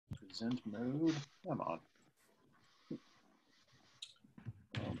Present mode. Come on.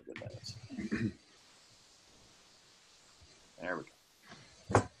 Oh my goodness. There we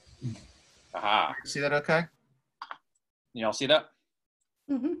go. Aha. See that okay? Y'all see that?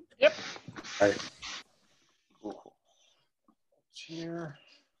 Mm-hmm. Yep. All right. Cool. Here.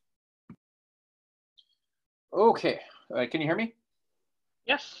 Okay. Can you hear me?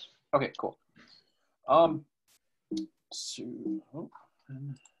 Yes. Okay, cool. So,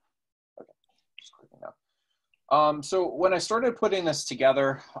 okay, just clicking now. So when I started putting this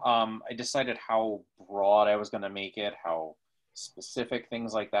together, I decided how broad I was going to make it, how specific,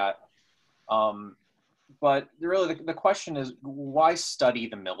 things like that. But really, the question is, why study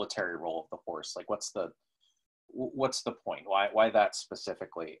the military role of the horse? Like, what's the point? Why that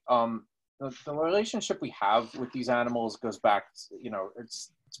specifically? The relationship we have with these animals goes back,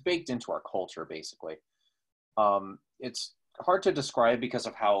 it's baked into our culture, basically. It's hard to describe because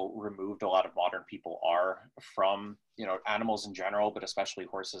of how removed a lot of modern people are from, animals in general, but especially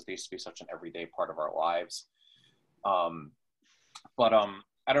horses. They used to be such an everyday part of our lives. I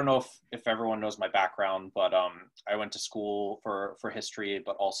don't know if everyone knows my background, but I went to school for history,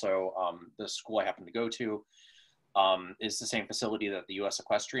 but also the school I happen to go to is the same facility that the U.S.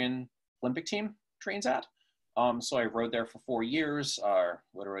 equestrian Olympic team trains at. So I rode there for 4 years,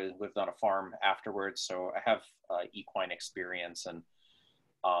 literally lived on a farm afterwards. So I have equine experience, and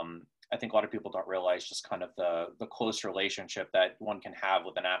I think a lot of people don't realize just kind of the close relationship that one can have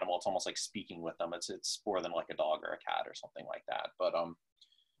with an animal. It's almost like speaking with them. It's more than like a dog or a cat or something like that. But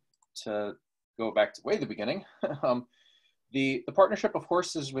to go back to way the beginning, the partnership of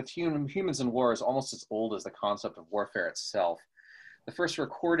horses with humans in war is almost as old as the concept of warfare itself. The first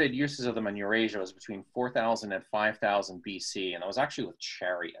recorded uses of them in Eurasia was between 4,000 and 5,000 BC, and that was actually with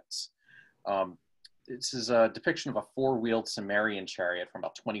chariots. This is a depiction of a four-wheeled Sumerian chariot from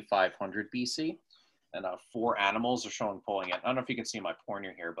about 2,500 BC, and 4 animals are shown pulling it. I don't know if you can see my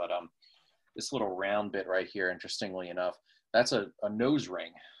pointer here, but this little round bit right here, interestingly enough, that's a nose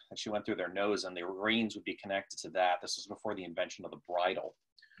ring that she went through their nose, and the reins would be connected to that. This was before the invention of the bridle,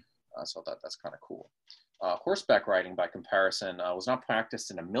 so that's kind of cool. Horseback riding, by comparison, was not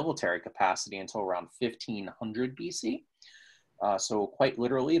practiced in a military capacity until around 1500 BC. So quite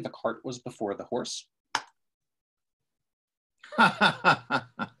literally, the cart was before the horse. Oh,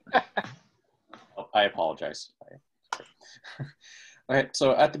 I apologize. Okay,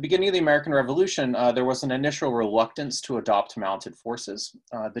 so at the beginning of the American Revolution, there was an initial reluctance to adopt mounted forces.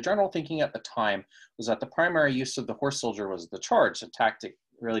 The general thinking at the time was that the primary use of the horse soldier was the charge, a tactic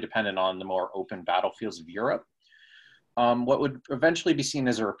really dependent on the more open battlefields of Europe. What would eventually be seen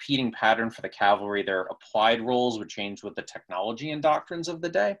as a repeating pattern for the cavalry, their applied roles would change with the technology and doctrines of the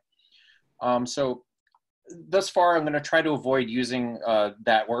day. So thus far, I'm going to try to avoid using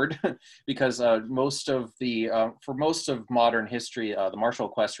that word because for most of modern history, the martial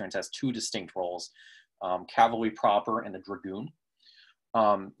equestrians has 2 distinct roles, cavalry proper and a dragoon.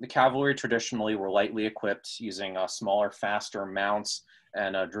 The cavalry traditionally were lightly equipped using smaller, faster mounts,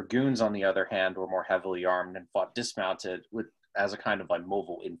 and dragoons, on the other hand, were more heavily armed and fought dismounted as a kind of like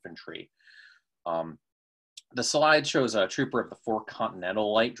mobile infantry. The slide shows a trooper of the 4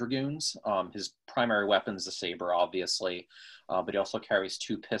 Continental Light Dragoons. His primary weapon is a saber, obviously, but he also carries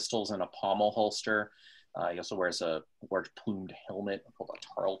 2 pistols and a pommel holster. He also wears a large plumed helmet called a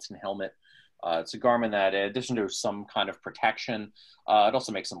Tarleton helmet. It's a garment that, in addition to some kind of protection, it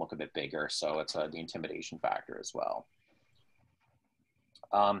also makes him look a bit bigger, so it's the intimidation factor as well.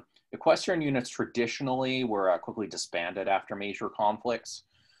 Equestrian units traditionally were quickly disbanded after major conflicts.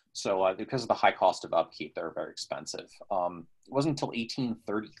 So because of the high cost of upkeep, they're very expensive. It wasn't until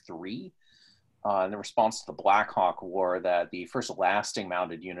 1833, in the response to the Black Hawk War, that the first lasting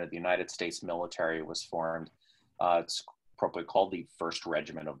mounted unit of the United States military was formed. It's appropriately called the 1st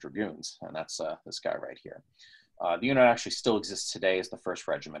Regiment of Dragoons, and that's this guy right here. The unit actually still exists today as the 1st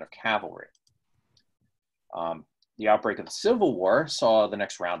Regiment of Cavalry. The outbreak of the Civil War saw the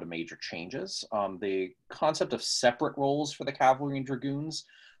next round of major changes. The concept of separate roles for the cavalry and dragoons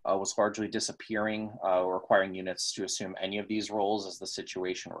was largely disappearing, requiring units to assume any of these roles as the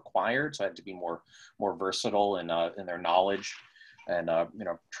situation required. So it had to be more versatile in their knowledge and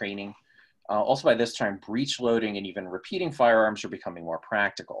training. Also, by this time, breech loading and even repeating firearms are becoming more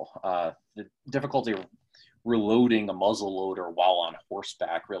practical. The difficulty of reloading a muzzle loader while on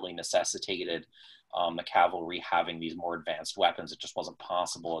horseback really necessitated the cavalry having these more advanced weapons. It just wasn't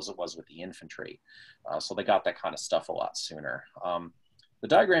possible as it was with the infantry. So they got that kind of stuff a lot sooner. The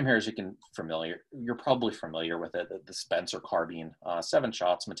diagram here, as you're probably familiar with it, the Spencer carbine, 7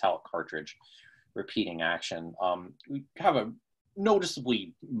 shots, metallic cartridge, repeating action. We have a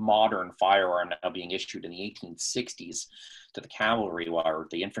noticeably modern firearm now being issued in the 1860s to the cavalry, while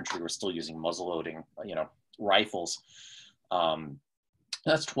the infantry were still using muzzleloading, rifles.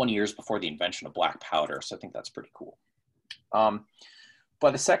 That's 20 years before the invention of black powder, so I think that's pretty cool. By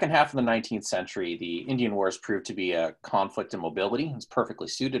the second half of the 19th century, the Indian Wars proved to be a conflict in mobility. It's perfectly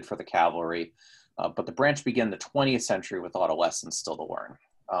suited for the cavalry, but the branch began the 20th century with a lot of lessons still to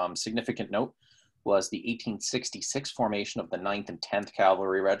learn. Significant note was the 1866 formation of the 9th and 10th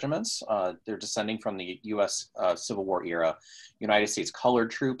Cavalry Regiments. They're descending from the U.S. Civil War era United States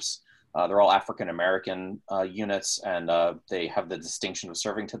colored troops. They're all African-American units, and they have the distinction of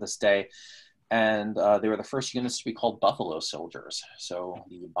serving to this day. And they were the first units to be called Buffalo Soldiers. So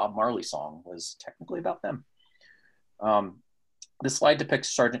the Bob Marley song was technically about them. This slide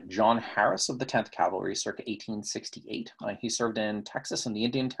depicts Sergeant John Harris of the 10th Cavalry circa 1868. He served in Texas and the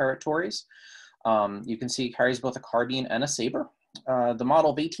Indian Territories. You can see he carries both a carbine and a saber. The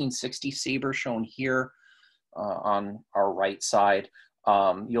model of 1860 saber shown here on our right side.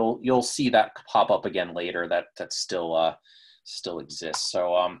 You'll see that pop up again later. That still exists.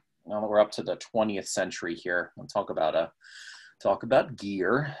 So now that we're up to the 20th century here, I'll talk about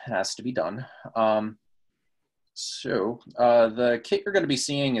gear. It has to be done. So the kit you're going to be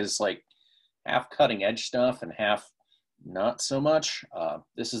seeing is like half cutting edge stuff and half not so much.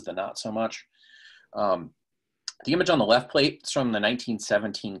 This is the not so much. The image on the left plate is from the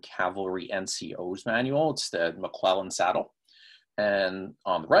 1917 Cavalry NCO's manual. It's the McClellan saddle. And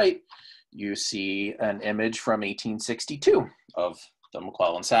on the right, you see an image from 1862 of the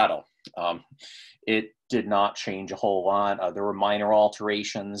McClellan saddle. It did not change a whole lot. There were minor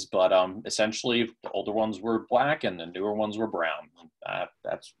alterations, but essentially the older ones were black and the newer ones were brown.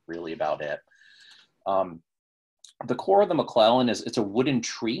 That's really about it. The core of the McClellan it's a wooden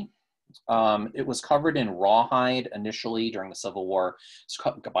tree. It was covered in rawhide initially during the Civil War.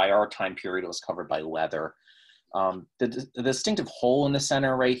 By our time period, it was covered by leather. The distinctive hole in the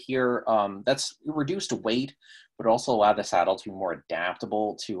center right here, that's reduced weight, but also allowed the saddle to be more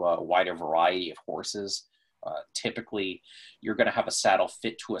adaptable to a wider variety of horses. Typically, you're going to have a saddle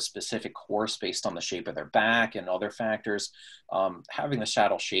fit to a specific horse based on the shape of their back and other factors. Having the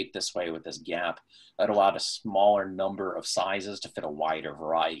saddle shaped this way with this gap, that allowed a smaller number of sizes to fit a wider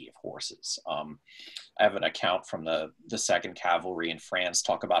variety of horses. I have an account from the 2nd Cavalry in France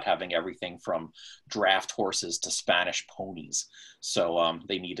talk about having everything from draft horses to Spanish ponies. So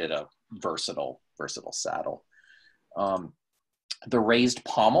they needed a versatile saddle. The raised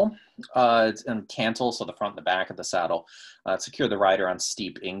pommel and cantle, so the front and the back of the saddle, secure the rider on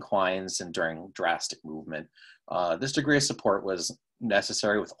steep inclines and during drastic movement. This degree of support was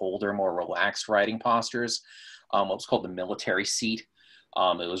necessary with older, more relaxed riding postures, what was called the military seat.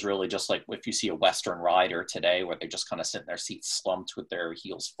 It was really just like if you see a Western rider today where they just kind of sit in their seats slumped with their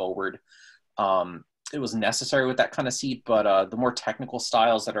heels forward. It was necessary with that kind of seat, but the more technical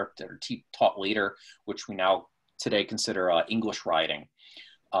styles that are taught later, which we now today consider English riding,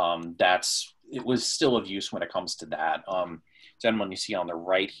 it was still of use when it comes to that. Gentleman you see on the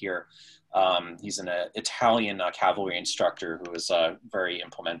right here, he's an Italian cavalry instructor who was very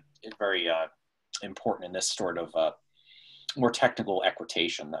important in this sort of more technical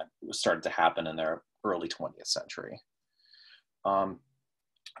equitation that started to happen in the early 20th century.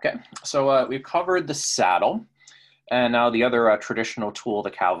 Okay, so we've covered the saddle. And now the other traditional tool of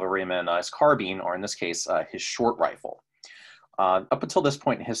the cavalryman is carbine, or in this case, his short rifle. Up until this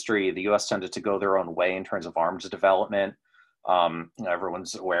point in history, the U.S. tended to go their own way in terms of arms development.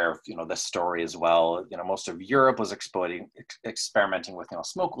 Everyone's aware of this story as well. Most of Europe was experimenting with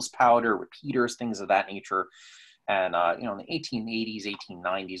smokeless powder, repeaters, things of that nature. And in the 1880s,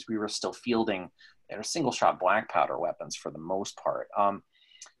 1890s, we were still fielding single-shot black powder weapons for the most part.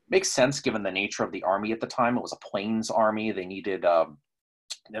 Makes sense given the nature of the army at the time. It was a plains army. They needed a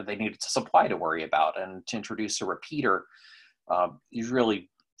supply to worry about, and to introduce a repeater, how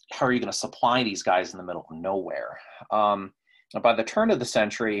are you going to supply these guys in the middle of nowhere? By the turn of the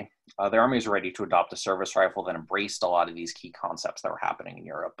century, the army was ready to adopt a service rifle that embraced a lot of these key concepts that were happening in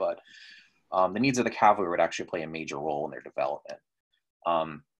Europe, but the needs of the cavalry would actually play a major role in their development.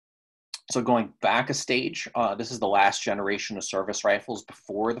 So going back a stage, this is the last generation of service rifles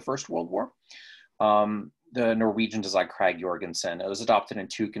before the First World War. The Norwegian designed Krag Jorgensen. It was adopted in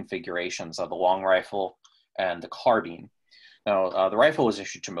 2 configurations, the long rifle and the carbine. Now, the rifle was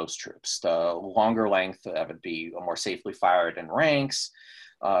issued to most troops. The longer length would be more safely fired in ranks,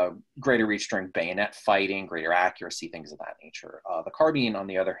 greater reach during bayonet fighting, greater accuracy, things of that nature. The carbine, on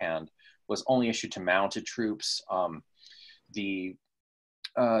the other hand, was only issued to mounted troops. The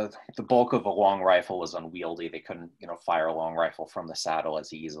the bulk of a long rifle was unwieldy. They couldn't, fire a long rifle from the saddle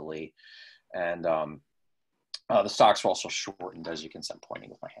as easily. And the stocks were also shortened, as you can see. I'm pointing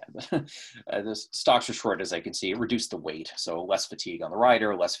with my hand. The stocks are short, as I can see. It reduced the weight, so less fatigue on the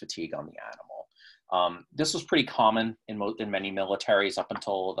rider, less fatigue on the animal. This was pretty common in many militaries up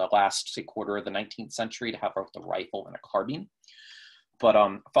until the last, say, quarter of the 19th century to have both a rifle and a carbine. But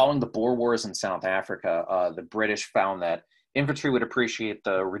following the Boer Wars in South Africa, the British found that infantry would appreciate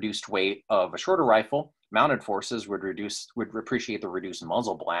the reduced weight of a shorter rifle. Mounted forces would appreciate the reduced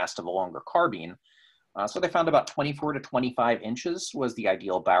muzzle blast of a longer carbine. So they found about 24 to 25 inches was the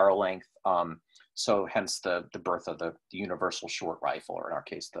ideal barrel length. So hence the birth of the universal short rifle, or in our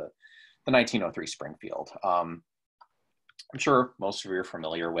case, the 1903 Springfield. I'm sure most of you are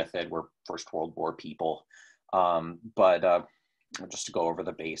familiar with it. We're First World War people. But just to go over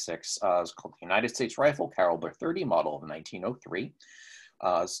the basics, it's called the United States Rifle, caliber 30, model of 1903.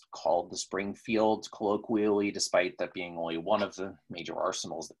 It's called the Springfield colloquially, despite that being only one of the major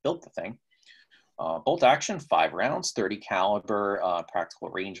arsenals that built the thing. Bolt action, 5 rounds, 30 caliber, practical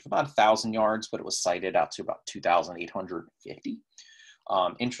range of about 1,000 yards, but it was sighted out to about 2,850.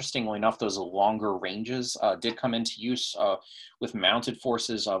 Interestingly enough, those longer ranges did come into use with mounted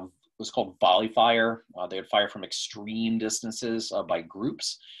forces of was called volley fire. They would fire from extreme distances by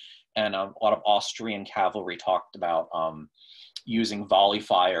groups. And a lot of Austrian cavalry talked about using volley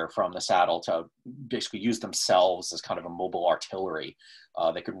fire from the saddle to basically use themselves as kind of a mobile artillery.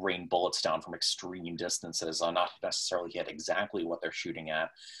 They could rain bullets down from extreme distances, not necessarily hit exactly what they're shooting at,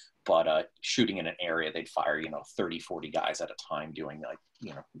 but shooting in an area, they'd fire, 30, 40 guys at a time doing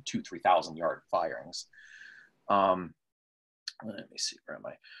 2,000, 3,000 yard firings. Let me see, where am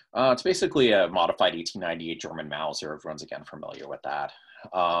I? It's basically a modified 1898 German Mauser. Everyone's again familiar with that.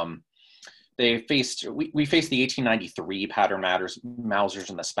 We faced the 1893 pattern Mausers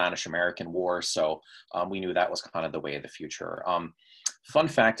in the Spanish-American War, so we knew that was kind of the way of the future. Fun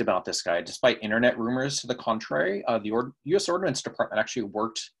fact about this guy, despite internet rumors to the contrary, the U.S. Ordnance Department actually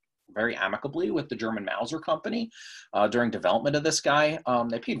worked very amicably with the German Mauser company during development of this guy.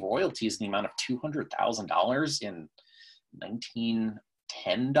 They paid royalties in the amount of $200,000 in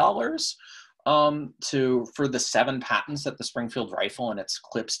 $1910 for the 7 patents that the Springfield rifle and its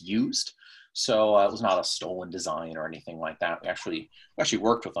clips used. So it was not a stolen design or anything like that. We actually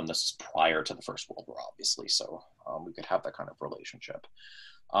worked with them. This is prior to the First World War, obviously, so we could have that kind of relationship.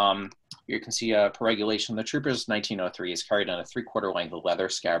 You can see per regulation, the Troopers 1903 is carried on a 3/4 length of leather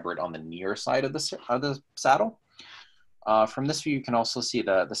scabbard on the near side of the saddle. From this view, you can also see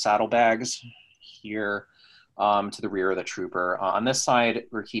the saddlebags here to the rear of the trooper. On this side,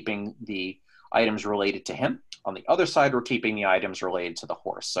 we're keeping the items related to him. On the other side, we're keeping the items related to the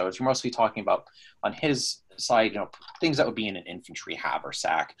horse. So it's mostly talking about on his side, things that would be in an infantry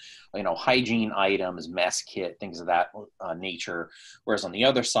haversack, hygiene items, mess kit, things of that nature. Whereas on the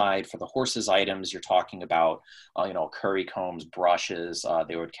other side, for the horse's items, you're talking about, curry combs, brushes.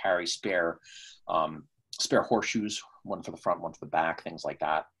 They would carry spare horseshoes, one for the front, one for the back, things like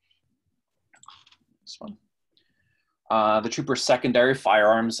that. This one. The trooper's secondary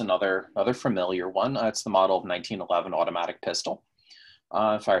firearms, another familiar one. It's the model of 1911 automatic pistol.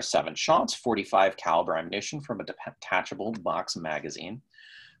 Fires 7 shots, 45 caliber ammunition from a detachable box magazine.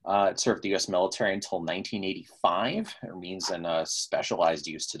 It served the U.S. military until 1985. It remains in specialized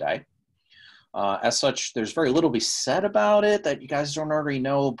use today. As such, there's very little to be said about it that you guys don't already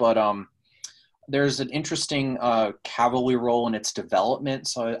know, but there's an interesting cavalry role in its development,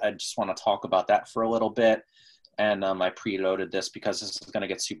 so I just want to talk about that for a little bit. And I preloaded this because this is going to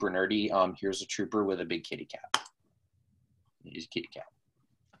get super nerdy. Here's a trooper with a big kitty cat. He's a kitty cat.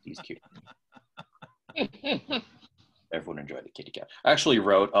 He's cute. Everyone enjoyed the kitty cat. I actually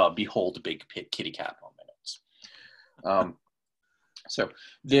wrote, behold big kitty cat on my notes. So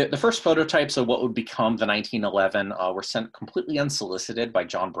the first prototypes of what would become the 1911 were sent completely unsolicited by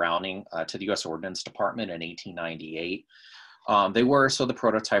John Browning to the U.S. Ordnance Department in 1898. So the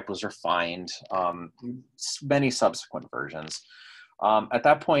prototype was refined, many subsequent versions. At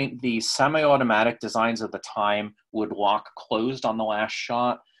that point, the semi-automatic designs of the time would lock closed on the last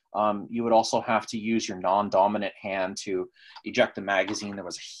shot. You would also have to use your non-dominant hand to eject the magazine. There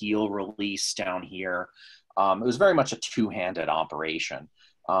was a heel release down here. It was very much a two-handed operation.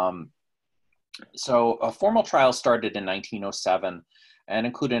 So a formal trial started in 1907 and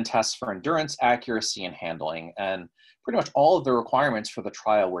included tests for endurance, accuracy, and handling. And pretty much all of the requirements for the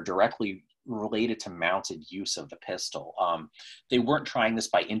trial were directly related to mounted use of the pistol. They weren't trying this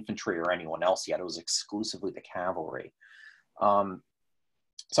by infantry or anyone else yet. It was exclusively the cavalry. Some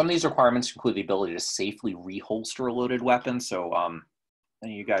of these requirements include the ability to safely reholster a loaded weapon. So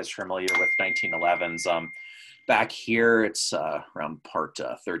any of you guys familiar with 1911s? Back here, it's around part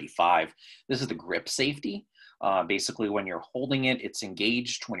 35. This is the grip safety. Basically, when you're holding it, it's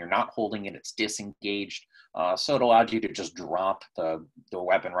engaged. When you're not holding it, it's disengaged. So it allowed you to just drop the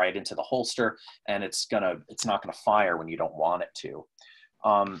weapon right into the holster, and it's not gonna fire when you don't want it to.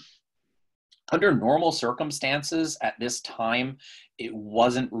 Under normal circumstances at this time, it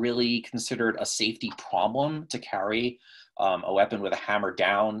wasn't really considered a safety problem to carry a weapon with a hammer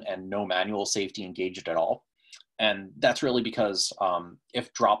down and no manual safety engaged at all. And that's really because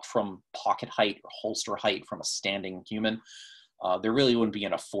if dropped from pocket height or holster height from a standing human, there really wouldn't be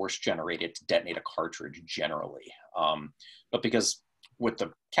enough force generated to detonate a cartridge generally. But because with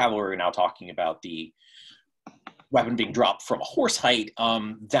the cavalry we're now talking about, the weapon being dropped from a horse height,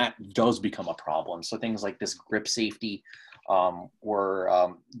 that does become a problem. So things like this grip safety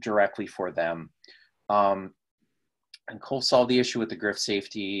were directly for them. And Cole solved the issue with the grip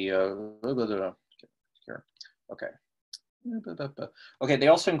safety. Here. Okay. Okay, they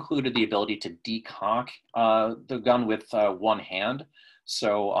also included the ability to decock the gun with one hand.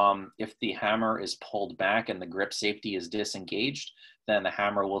 So if the hammer is pulled back and the grip safety is disengaged, then the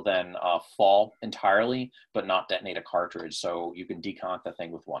hammer will then fall entirely, but not detonate a cartridge. So you can decock the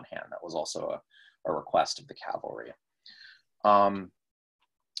thing with one hand. That was also a request of the cavalry.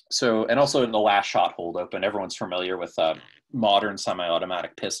 So, and also in the last shot hold open, everyone's familiar with modern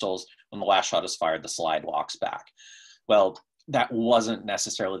semi-automatic pistols. When the last shot is fired, the slide locks back. Well, that wasn't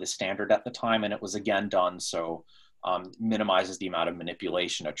necessarily the standard at the time, and it was again done so minimizes the amount of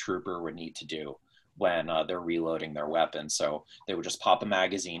manipulation a trooper would need to do when they're reloading their weapon. So they would just pop a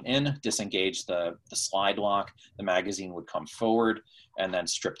magazine in, disengage the slide lock, the magazine would come forward, and then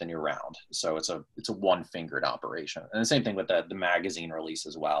strip the new round. So it's a one-fingered operation. And the same thing with the magazine release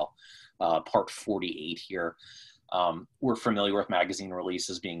as well. Part 48 here. We're familiar with magazine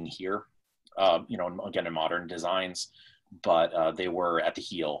releases being here, again, in modern designs, but they were at the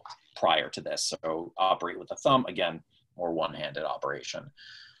heel prior to this. So operate with the thumb, again, more one-handed operation.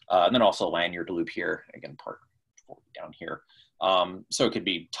 And then also lanyard loop here, again, part 40 down here. So it could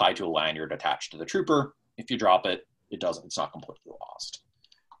be tied to a lanyard attached to the trooper. If you drop it, it's not completely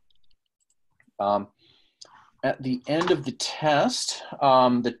lost. At the end of the test,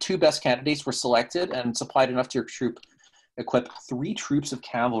 the 2 best candidates were selected and supplied enough to your troop equip 3 troops of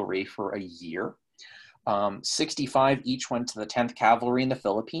cavalry for a year. 65 each went to the 10th Cavalry in the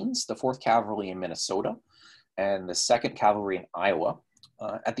Philippines, the 4th Cavalry in Minnesota, and the 2nd Cavalry in Iowa.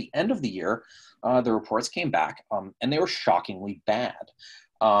 At the end of the year, the reports came back, and they were shockingly bad.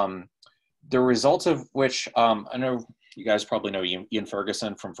 The results of which, I know you guys probably know Ian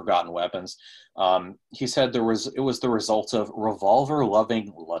Ferguson from Forgotten Weapons. He said it was the result of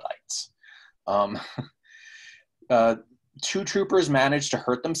revolver-loving Luddites. 2 troopers managed to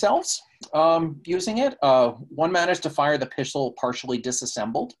hurt themselves using it. One managed to fire the pistol partially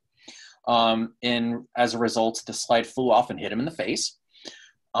disassembled. As a result, the slide flew off and hit him in the face.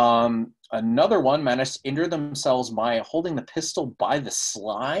 Another one managed to injure themselves by holding the pistol by the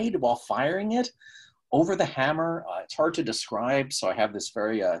slide while firing it over the hammer. It's hard to describe, so I have this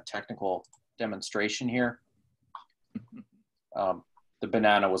very technical demonstration here. The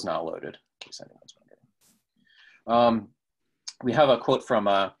banana was not loaded, in case anyone's wondering. We have a quote from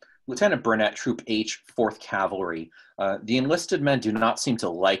Lieutenant Burnett, Troop H, 4th Cavalry. The enlisted men do not seem to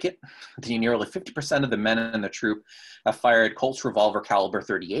like it. Nearly 50% of the men in the troop have fired Colt's revolver caliber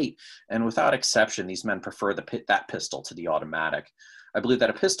 38, and without exception, these men prefer that pistol to the automatic. I believe that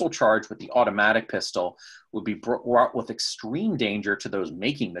a pistol charge with the automatic pistol would be brought with extreme danger to those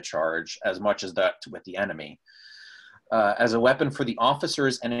making the charge as much as that with the enemy. As a weapon for the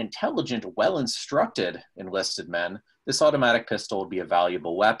officers and intelligent, well-instructed enlisted men, this automatic pistol would be a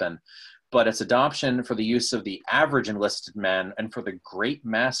valuable weapon, but its adoption for the use of the average enlisted men and for the great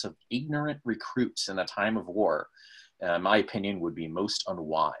mass of ignorant recruits in a time of war, in my opinion, would be most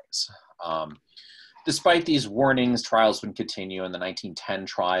unwise. Despite these warnings, trials would continue. In the 1910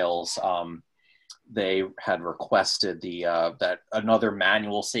 trials, they had requested that another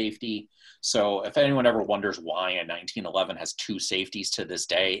manual safety. So if anyone ever wonders why a 1911 has 2 safeties to this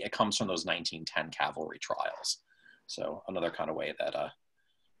day, it comes from those 1910 cavalry trials. So another kind of way that a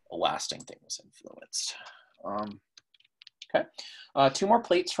lasting thing was influenced. Okay, 2 more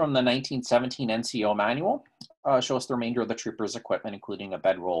plates from the 1917 NCO manual show us the remainder of the troopers' equipment, including a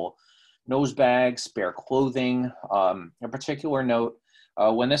bedroll, nose bag, spare clothing. A particular note,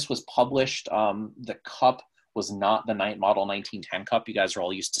 when this was published, the cup was not the model 1910 cup. You guys are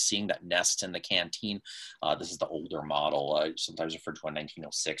all used to seeing that nest in the canteen. This is the older model, sometimes referred to a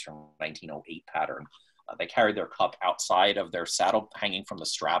 1906 or 1908 pattern. They carried their cup outside of their saddle, hanging from the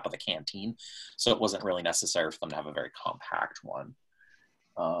strap of the canteen, so it wasn't really necessary for them to have a very compact one.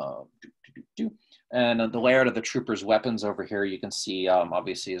 And the layout of the trooper's weapons over here, you can see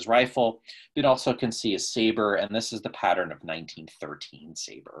obviously his rifle. You also can see his saber, and this is the pattern of 1913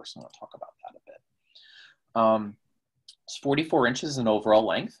 saber, so I'm going to talk about that a bit. It's 44 inches in overall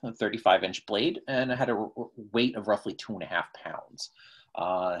length, a 35-inch blade, and it had a weight of roughly 2.5 pounds.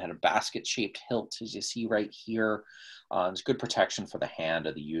 It had a basket-shaped hilt, as you see right here. It's good protection for the hand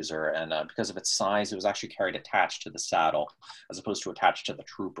of the user, and because of its size, it was actually carried attached to the saddle, as opposed to attached to the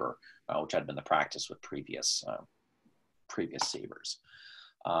trooper, which had been the practice with previous sabers.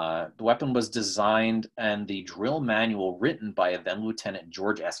 The weapon was designed and the drill manual written by then Lieutenant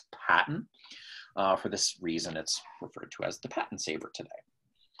George S. Patton. For this reason, it's referred to as the Patton saber today.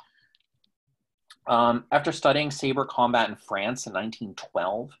 After studying saber combat in France in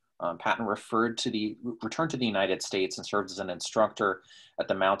 1912, Patton returned to the United States and served as an instructor at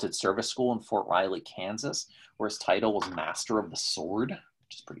the Mounted Service School in Fort Riley, Kansas, where his title was Master of the Sword,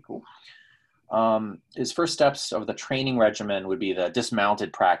 which is pretty cool. His first steps of the training regimen would be the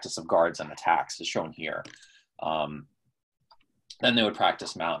dismounted practice of guards and attacks, as shown here. Then they would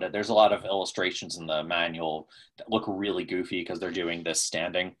practice mounted. There's a lot of illustrations in the manual that look really goofy because they're doing this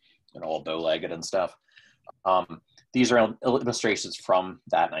standing, all bow-legged and stuff. These are illustrations from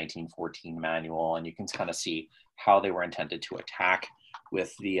that 1914 manual, and you can kind of see how they were intended to attack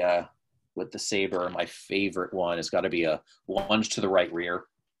with the saber. My favorite one has got to be a lunge to the right rear.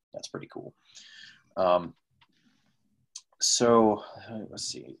 That's pretty cool. So let's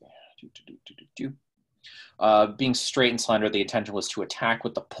see. Being straight and slender, the intention was to attack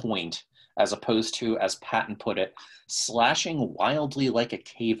with the point, as opposed to, as Patton put it, slashing wildly like a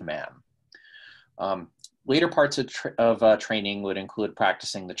caveman. Later parts of training would include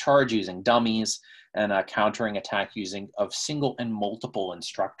practicing the charge using dummies and countering attack using single and multiple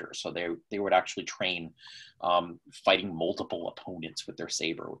instructors. So they would actually train fighting multiple opponents with their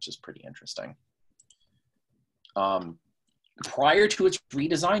saber, which is pretty interesting. Prior to its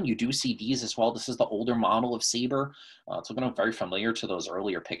redesign, you do see these as well. This is the older model of saber. It's looking very familiar to those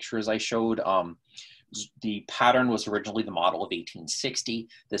earlier pictures I showed. The pattern was originally the model of 1860.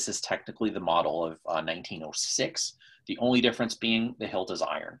 This is technically the model of 1906. The only difference being the hilt is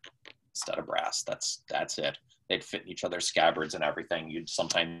iron instead of brass. That's it. They'd fit in each other's scabbards and everything. You'd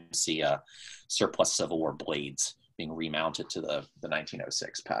sometimes see surplus Civil War blades being remounted to the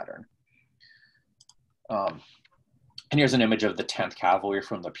 1906 pattern. And here's an image of the 10th Cavalry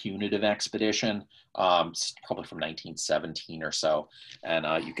from the Punitive Expedition, probably from 1917 or so. And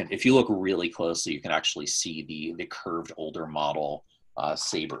you can, if you look really closely, you can actually see the curved older model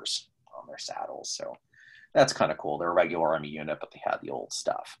sabers on their saddles. So that's kind of cool. They're a regular Army unit, but they had the old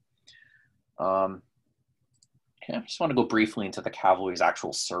stuff. I just want to go briefly into the cavalry's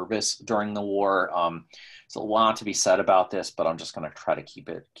actual service during the war. There's a lot to be said about this, but I'm just going to try to keep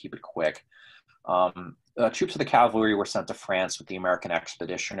it quick. Troops of the cavalry were sent to France with the American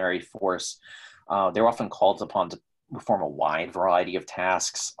Expeditionary Force. They were often called upon to perform a wide variety of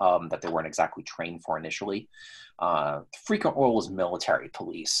tasks that they weren't exactly trained for initially. The frequent role was military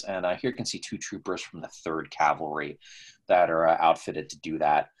police, and here you can see two troopers from the 3rd Cavalry that are outfitted to do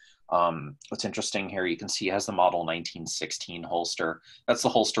that. What's interesting here, you can see it has the model 1916 holster. That's the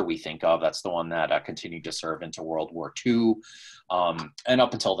holster we think of. That's the one that continued to serve into World War II. And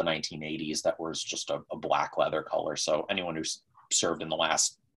up until the 1980s, that was just a black leather color. So anyone who's served in the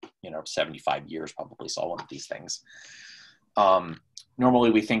last 75 years probably saw one of these things.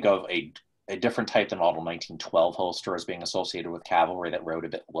 Normally we think of a different type than model 1912 holster as being associated with cavalry that rode a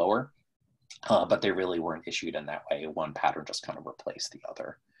bit lower, but they really weren't issued in that way. One pattern just kind of replaced the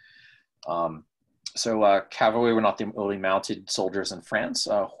other. Cavalry were not the only mounted soldiers in France.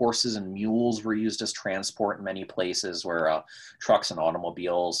 Horses and mules were used as transport in many places where trucks and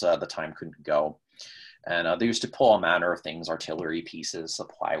automobiles at the time couldn't go. And they used to pull all manner of things, artillery pieces,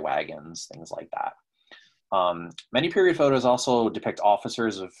 supply wagons, things like that. Many period photos also depict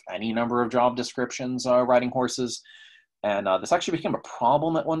officers of any number of job descriptions riding horses. And this actually became a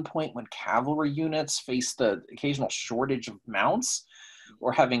problem at one point when cavalry units faced the occasional shortage of mounts,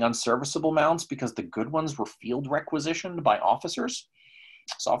 or having unserviceable mounts because the good ones were field requisitioned by officers.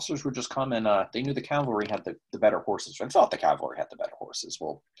 So officers would just come and they knew the cavalry had the better horses. Or they thought the cavalry had the better horses.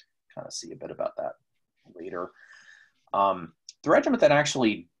 We'll kind of see a bit about that later. The regiment that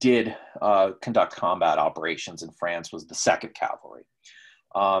actually did conduct combat operations in France was the 2nd Cavalry.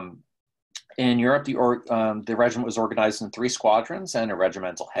 In Europe, the regiment was organized in 3 squadrons and a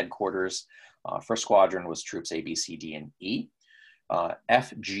regimental headquarters. First squadron was troops A, B, C, D, and E.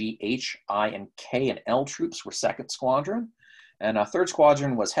 F, G, H, I, and K and L troops were 2nd Squadron. And 3rd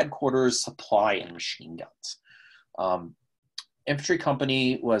Squadron was headquarters, supply, and machine guns. Infantry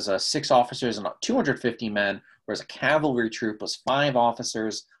company was 6 officers and 250 men, whereas a cavalry troop was 5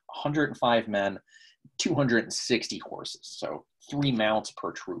 officers, 105 men, 260 horses, so 3 mounts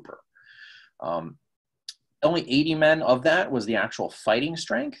per trooper. Only 80 men of that was the actual fighting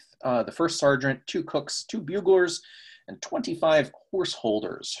strength. The 1st sergeant, 2 cooks, 2 buglers, and 25 horse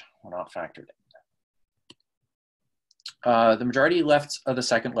holders were not factored in. The majority of the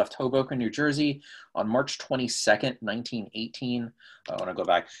 2nd left Hoboken, New Jersey on March 22nd, 1918. I want to go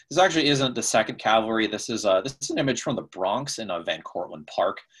back. This actually isn't the 2nd Cavalry. This is an image from the Bronx in Van Cortlandt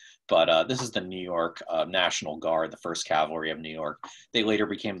Park. But this is the New York National Guard, the 1st Cavalry of New York. They later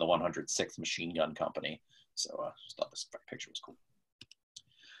became the 106th Machine Gun Company. So just thought this picture was cool.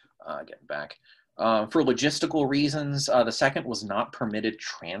 Getting back. For logistical reasons, the 2nd was not permitted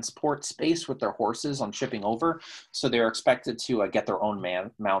transport space with their horses on shipping over, so they were expected to get their own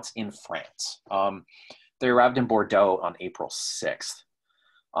mounts in France. They arrived in Bordeaux on April 6th.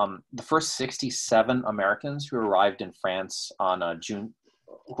 The first 67 Americans who arrived in France on June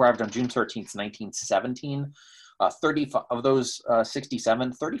 13th, 1917, 30 of those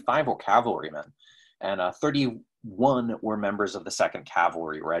 67, 35 were cavalrymen, and 31 were members of the 2nd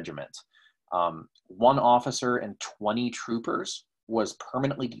Cavalry Regiment. 1 officer and 20 troopers was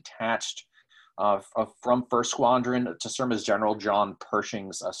permanently detached from 1st Squadron to serve as General John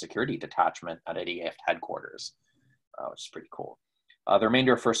Pershing's security detachment at 88th Headquarters, which is pretty cool. The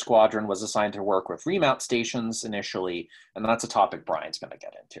remainder of 1st Squadron was assigned to work with remount stations initially, and that's a topic Brian's going to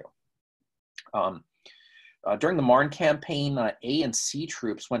get into. During the Marne campaign, A and C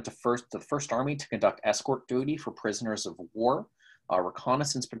troops went to the 1st Army to conduct escort duty for prisoners of war,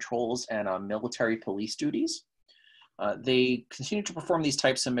 reconnaissance patrols, and military police duties. They continued to perform these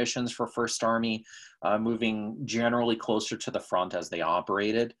types of missions for 1st Army, moving generally closer to the front as they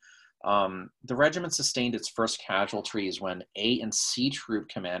operated. The regiment sustained its first casualties when A and C troop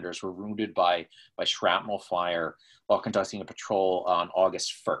commanders were wounded by shrapnel fire while conducting a patrol on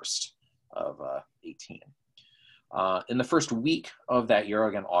August 1st of 18. In the first week of that year,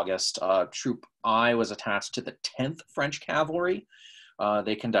 again August, Troop I was attached to the 10th French Cavalry.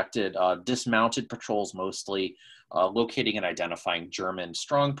 They conducted dismounted patrols mostly, locating and identifying German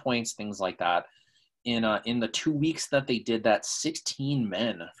strong points, things like that. In the 2 weeks that they did that, 16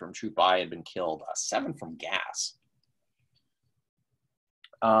 men from Troop I had been killed, 7 from gas.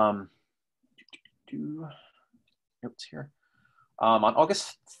 Notes here. On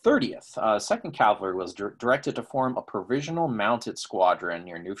August 30th, 2nd Cavalry was directed to form a provisional mounted squadron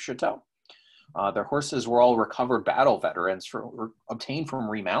near Neufchâtel. Their horses were all recovered battle veterans obtained from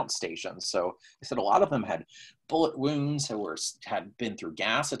remount stations. So they said a lot of them had bullet wounds, had been through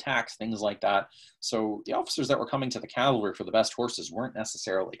gas attacks, things like that. So the officers that were coming to the cavalry for the best horses weren't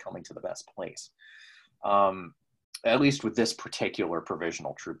necessarily coming to the best place, at least with this particular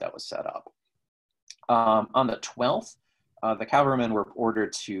provisional troop that was set up. On the 12th, the cavalrymen were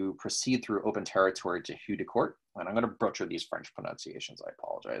ordered to proceed through open territory to Heudecourt, and I'm going to butcher these French pronunciations, I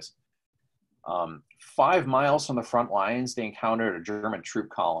apologize. 5 miles from the front lines, they encountered a German troop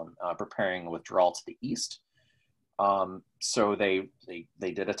column preparing withdrawal to the east. So they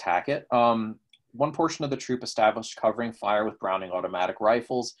did attack it. One portion of the troop established covering fire with Browning automatic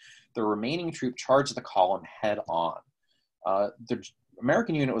rifles. The remaining troop charged the column head on. The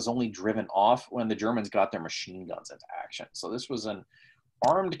American unit was only driven off when the Germans got their machine guns into action. So this was an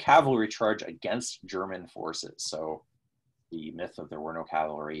armed cavalry charge against German forces. So the myth of there were no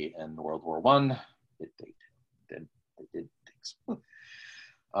cavalry in World War I, they did things.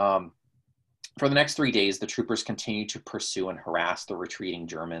 For the next 3 days, the troopers continued to pursue and harass the retreating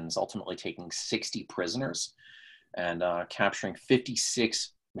Germans, ultimately taking 60 prisoners and capturing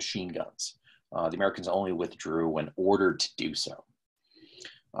 56 machine guns. The Americans only withdrew when ordered to do so.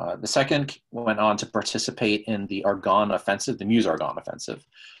 The 2nd went on to participate in the Argonne Offensive, the Meuse-Argonne Offensive.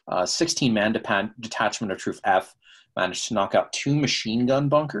 16-man detachment of Troop F managed to knock out 2 machine gun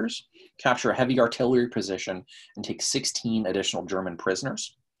bunkers, capture a heavy artillery position, and take 16 additional German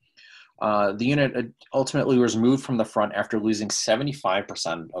prisoners. The unit ultimately was moved from the front after losing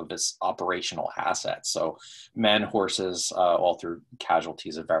 75% of its operational assets. So men, horses, all through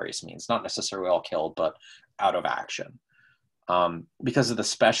casualties of various means, not necessarily all killed, but out of action. Because of the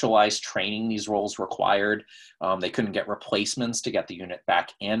specialized training these roles required, they couldn't get replacements to get the unit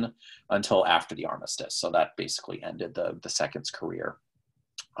back in until after the armistice. So that basically ended the 2nd's career,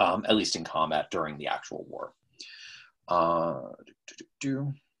 at least in combat during the actual war.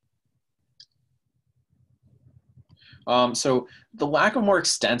 So the lack of more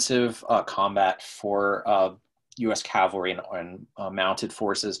extensive combat for U.S. cavalry and mounted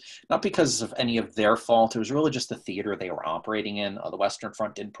forces, not because of any of their fault. It was really just the theater they were operating in. The Western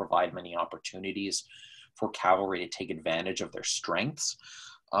Front didn't provide many opportunities for cavalry to take advantage of their strengths.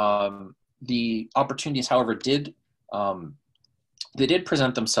 The opportunities, however, they did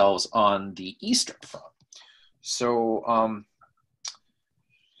present themselves on the Eastern Front. So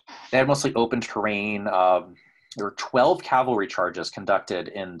they had mostly open terrain. There were 12 cavalry charges conducted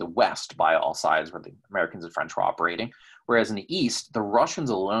in the West by all sides where the Americans and French were operating, whereas in the East, the Russians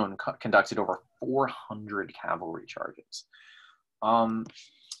alone conducted over 400 cavalry charges.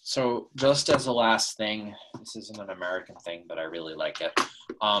 So just as a last thing, this isn't an American thing, but I really like it.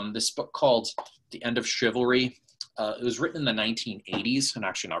 This book called The End of Chivalry, it was written in the 1980s, and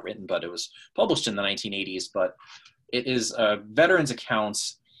actually not written, but it was published in the 1980s, but it is veterans'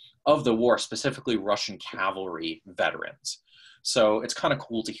 accounts of the war, specifically Russian cavalry veterans. So it's kind of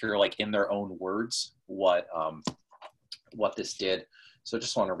cool to hear, like, in their own words what this did. So I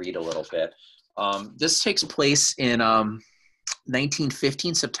just want to read a little bit. This takes place in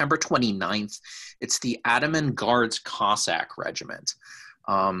 1915, September 29th. It's the Ataman Guards Cossack Regiment.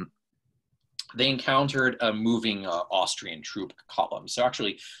 They encountered a moving Austrian troop column. So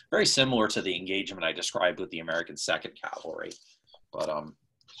actually very similar to the engagement I described with the American 2nd Cavalry. But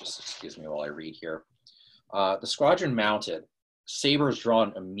just excuse me while I read here. The squadron mounted, sabers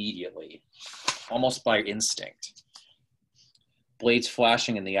drawn immediately, almost by instinct, blades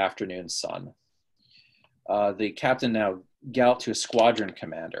flashing in the afternoon sun. The captain now galloped to his squadron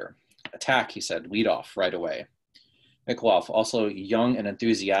commander. Attack, he said, lead off right away. Mikolov, also young and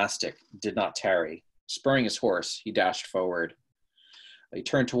enthusiastic, did not tarry. Spurring his horse, he dashed forward. He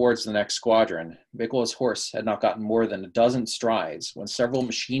turned towards the next squadron. Mikolov's horse had not gotten more than a dozen strides when several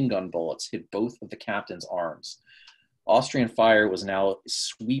machine gun bullets hit both of the captain's arms. Austrian fire was now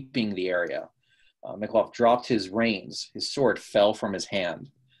sweeping the area. Mikolov dropped his reins. His sword fell from his hand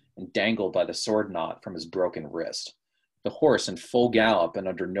and dangled by the sword knot from his broken wrist. The horse, in full gallop and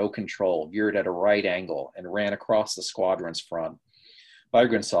under no control, veered at a right angle and ran across the squadron's front.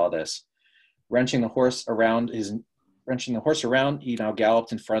 Vigran saw this. Wrenching the horse around, he now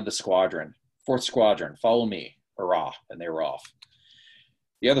galloped in front of the squadron. 4th Squadron, follow me. Hurrah, and they were off.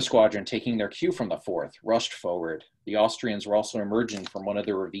 The other squadron, taking their cue from the 4th, rushed forward. The Austrians were also emerging from one of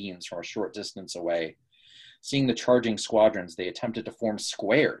the ravines from a short distance away. Seeing the charging squadrons, they attempted to form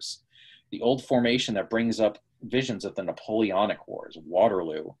squares, the old formation that brings up visions of the Napoleonic Wars,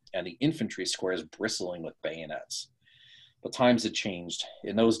 Waterloo, and the infantry squares bristling with bayonets. But times had changed.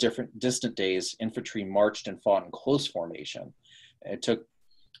 In those distant days, infantry marched and fought in close formation. It took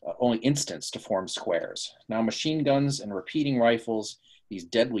only instants to form squares. Now machine guns and repeating rifles, these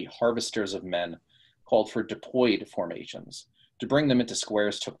deadly harvesters of men, called for deployed formations. To bring them into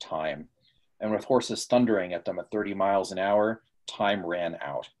squares took time, and with horses thundering at them at 30 miles an hour, time ran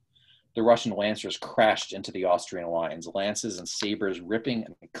out. The Russian lancers crashed into the Austrian lines, lances and sabers ripping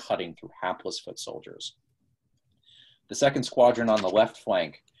and cutting through hapless foot soldiers. The 2nd Squadron on the left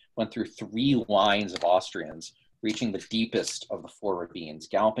flank went through 3 lines of Austrians, reaching the deepest of the 4 ravines.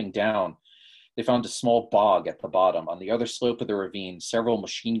 Galloping down, they found a small bog at the bottom. On the other slope of the ravine, several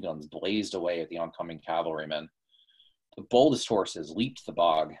machine guns blazed away at the oncoming cavalrymen. The boldest horses leaped the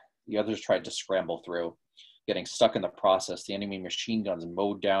bog. The others tried to scramble through. Getting stuck in the process, the enemy machine guns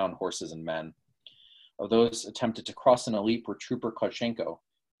mowed down horses and men. Of those attempted to cross in a leap were Trooper Kozhenko.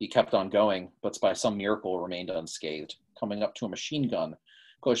 He kept on going, but by some miracle remained unscathed. Coming up to a machine gun,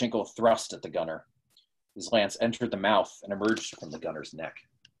 Kozhenko thrust at the gunner. His lance entered the mouth and emerged from the gunner's neck.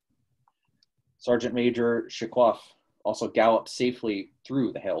 Sergeant Major Shiklov also galloped safely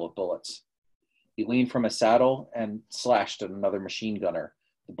through the hail of bullets. He leaned from his saddle and slashed at another machine gunner.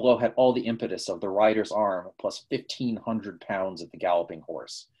 The blow had all the impetus of the rider's arm, plus 1,500 pounds of the galloping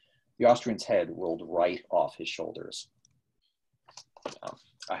horse. The Austrian's head rolled right off his shoulders.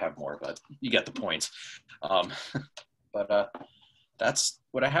 I have more, but you get the point. But that's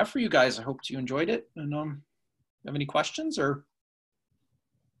what I have for you guys. I hope you enjoyed it. And have any questions or?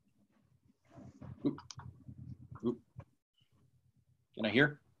 Oop. Can I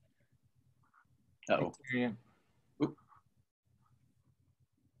hear? Uh-oh. Oop.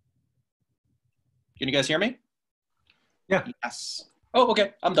 Can you guys hear me? Yeah. Yes. Oh,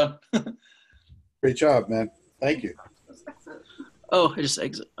 okay. I'm done. Great job, man. Thank you. Oh, I just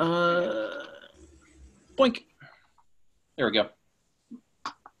exit. Boink. There we go.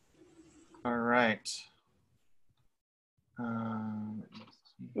 All right.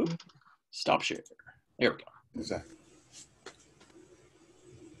 Oop. Stop share. There we go. Exactly.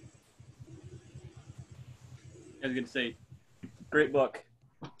 I was going to say, great book.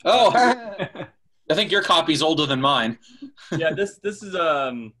 Oh, I think your copy's older than mine. Yeah, this is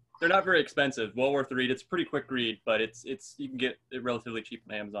they're not very expensive. Well worth the read. It's a pretty quick read, but it's you can get it relatively cheap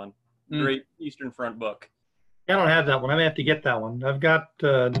on Amazon. Great Eastern Front book. I don't have that one. I may have to get that one. I've got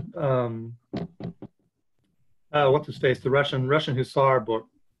what's his face, the Russian Hussar book,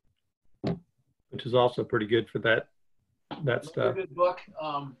 which is also pretty good for that stuff. Good book.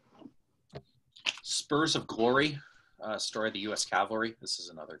 Spurs of Glory, story of the U.S. Cavalry. This is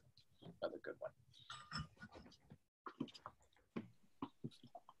another good one.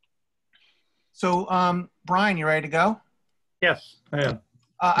 So, Brian, you ready to go? Yes, I am.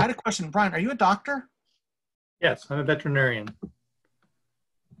 I had a question. Brian, are you a doctor? Yes, I'm a veterinarian.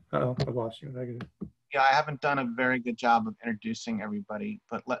 Uh-oh, I lost you. Yeah, I haven't done a very good job of introducing everybody,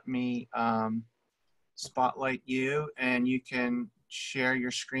 but let me spotlight you, and you can share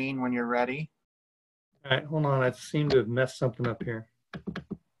your screen when you're ready. All right, hold on. I seem to have messed something up here.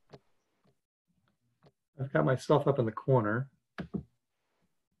 I've got myself up in the corner.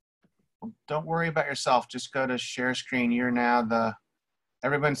 Don't worry about yourself. Just go to share screen. You're now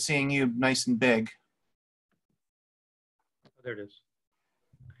everyone's seeing you nice and big. There it is.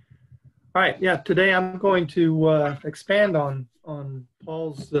 All right, yeah, today I'm going to expand on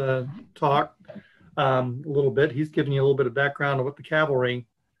Paul's talk a little bit. He's giving you a little bit of background on what the cavalry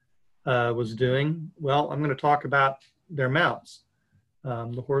was doing. Well, I'm going to talk about their mounts.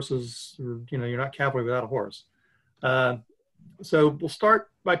 The horses, you're not cavalry without a horse. So we'll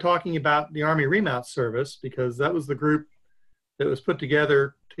start by talking about the Army Remount Service, because that was the group that was put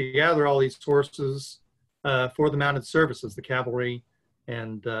together to gather all these horses for the mounted services, the cavalry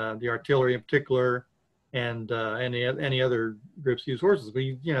and the artillery in particular, and any other groups use horses.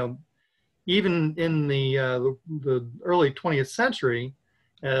 We, even in the early 20th century,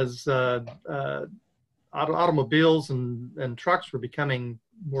 as automobiles and trucks were becoming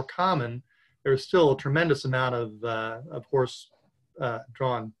more common, there was still a tremendous amount of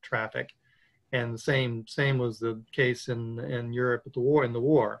horse-drawn traffic, and the same was the case in Europe at the war.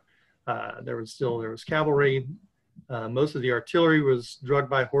 There was cavalry. Most of the artillery was dragged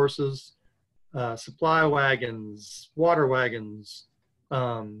by horses. Supply wagons, water wagons,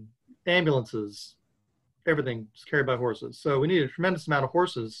 ambulances, everything was carried by horses. So we needed a tremendous amount of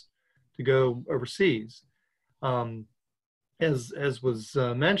horses to go overseas. As was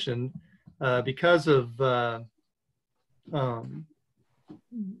mentioned, because of the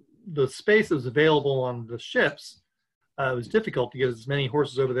space that was available on the ships, it was difficult to get as many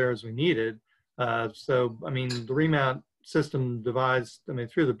horses over there as we needed. So, I mean, the remount system devised,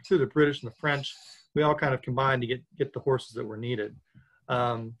 through the British and the French, we all kind of combined to get the horses that were needed.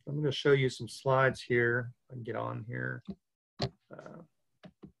 I'm going to show you some slides here. I can get on here.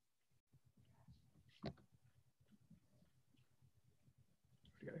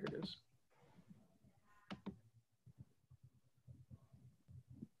 Here it is.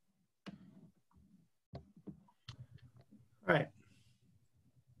 All right.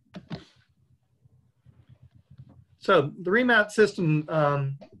 So the remount system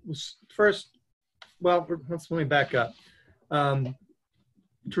was first, well, let me back up.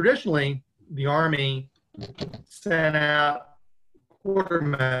 Traditionally, the Army sent out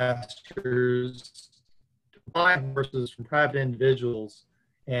quartermasters to buy horses from private individuals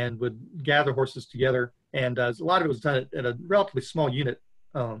and would gather horses together. And a lot of it was done at a relatively small unit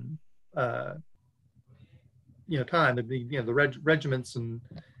time. The regiments and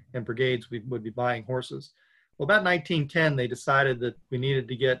brigades would be buying horses. Well, about 1910, they decided that we needed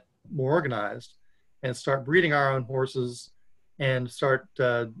to get more organized and start breeding our own horses and start,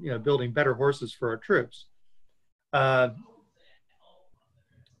 building better horses for our troops. Hold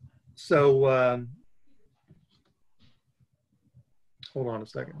on a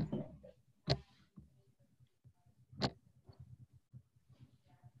second.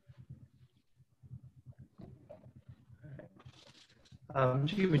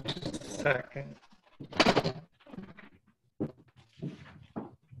 Give me just a second.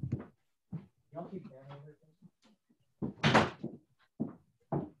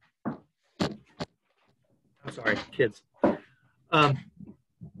 I'm sorry, kids.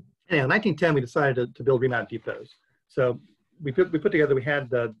 Anyhow, 1910, we decided to build remount depots. So we put together, we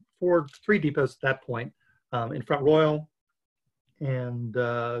had three depots at that point, in Front Royal and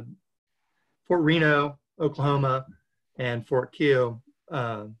Fort Reno, Oklahoma, and Fort Keogh,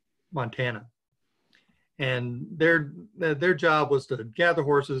 Montana. And their job was to gather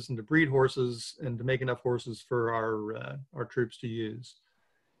horses and to breed horses and to make enough horses for our troops to use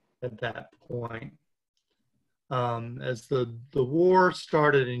at that point. As the war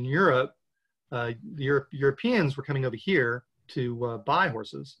started in Europe, the Europeans were coming over here to buy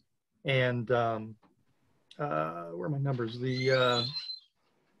horses, and where are my numbers? The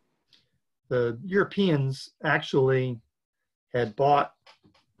Europeans actually had bought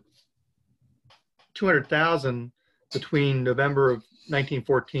 200,000 between November of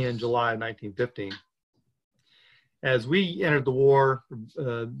 1914 and July of 1915. As we entered the war,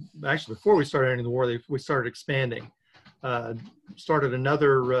 actually before we started entering the war, we started expanding. Started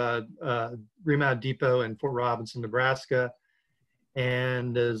another Remount depot in Fort Robinson, Nebraska.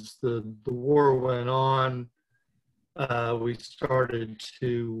 And as the war went on, we started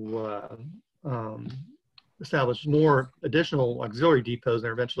to establish more additional auxiliary depots.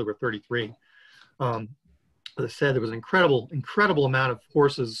 There eventually were 33. As I said, there was an incredible amount of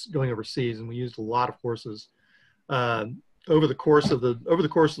horses going overseas, and we used a lot of horses. Over the course of the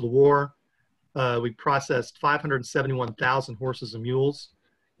war, we processed 571,000 horses and mules,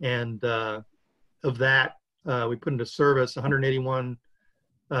 and of that, we put into service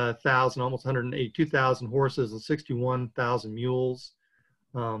 181,000, almost 182,000 horses and 61,000 mules.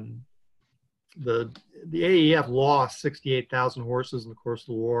 The AEF lost 68,000 horses in the course of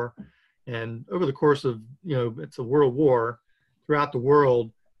the war, and over the course of, it's a world war, throughout the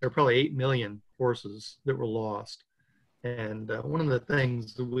world, there are probably 8 million horses that were lost. And one of the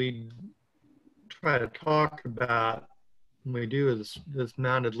things that we try to talk about when we do this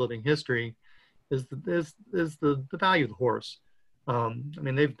mounted living history is the value of the horse. I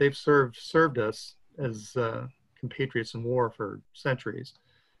mean, they've served us as compatriots in war for centuries,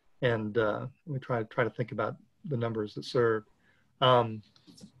 and we try to think about the numbers that served.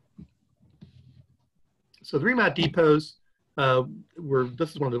 So the Remount depots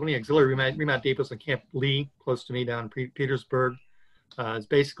this is one of the only auxiliary Remount depots in Camp Lee, close to me down in Petersburg. It's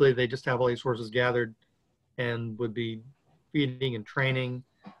basically they just have all these horses gathered and would be feeding and training.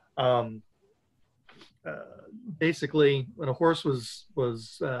 Basically, when a horse was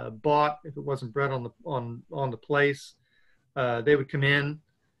bought, if it wasn't bred on the place, they would come in,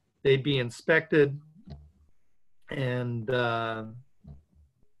 they'd be inspected, and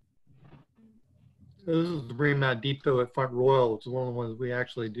this is the Remount Depot at Front Royal, which is one of the ones we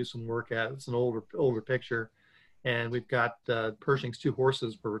actually do some work at. It's an older picture, and we've got Pershing's 2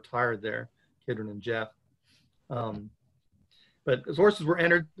 horses were retired there, Kidron and Jeff. But as horses were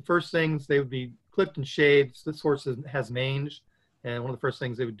entered, the first things, they would be clipped and shaved. So this horse has mange, and one of the first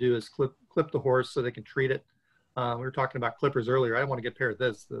things they would do is clip the horse so they can treat it. We were talking about clippers earlier. I want to get a pair of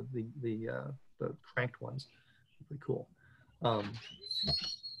this, the cranked ones. Pretty cool.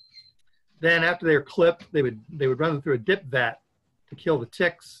 Then after they were clipped, they would run them through a dip vat to kill the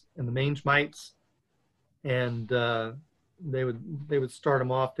ticks and the mange mites, and they would start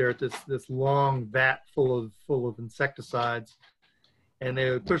them off there at this long vat full of insecticides, and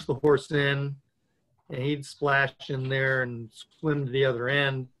they would push the horse in, and he'd splash in there and swim to the other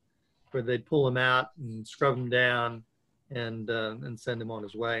end, where they'd pull him out and scrub him down and send him on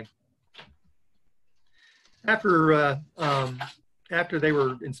his way. After they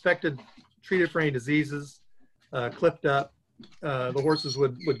were inspected, treated for any diseases, clipped up, the horses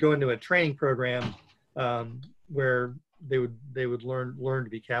would go into a training program where they would learn to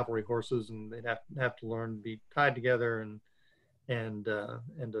be cavalry horses, and they'd have to learn to be tied together and to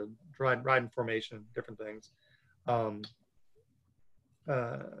ride in formation, different things.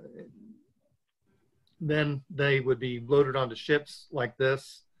 Then they would be loaded onto ships like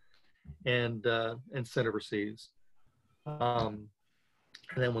this and sent overseas. And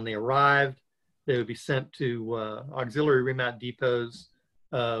then when they arrived, they would be sent to auxiliary remount depots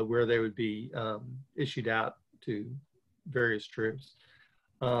where they would be issued out to various troops.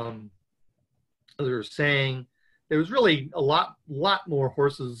 As we were saying, there was really a lot more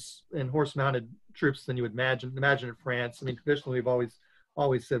horses and horse-mounted troops than you would imagine in France. I mean, traditionally, we've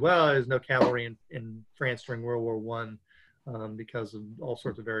always said, well, there's no cavalry in France during World War I because of all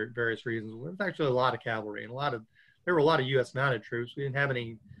sorts of various reasons. Well, there's actually a lot of cavalry, and there were a lot of U.S. mounted troops. We didn't have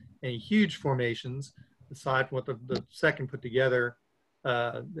any huge formations aside from what the second put together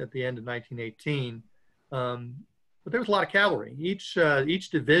at the end of 1918. But there was a lot of cavalry. Each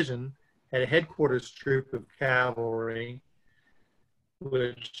division had a headquarters troop of cavalry,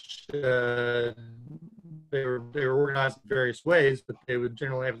 which they were organized in various ways, but they would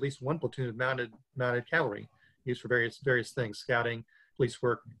generally have at least one platoon of mounted cavalry used for various things: scouting, police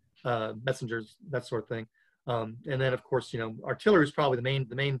work, messengers, that sort of thing. And then, of course, artillery is probably the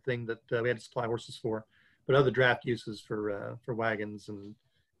main thing that we had to supply horses for, but other draft uses for wagons and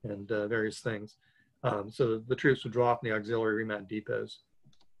various things. So the troops would draw from the auxiliary remount depots.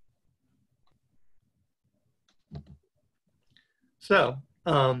 So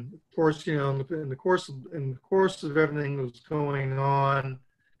Of course, you know, in the course of everything that was going on,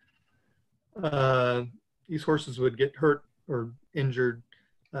 these horses would get hurt or injured,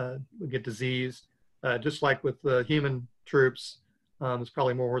 would get diseased, just like with the human troops. There's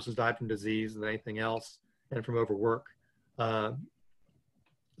probably more horses died from disease than anything else, and from overwork. So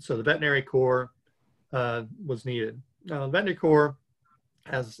the Veterinary Corps was needed. The Veterinary Corps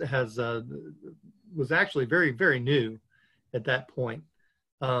was actually very, very new at that point.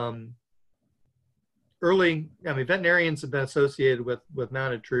 Veterinarians have been associated with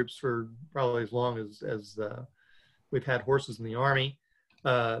mounted troops for probably as long as we've had horses in the Army.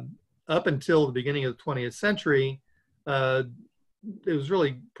 Up until the beginning of the 20th century, it was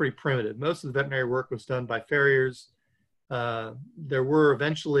really pretty primitive. Most of the veterinary work was done by farriers. There were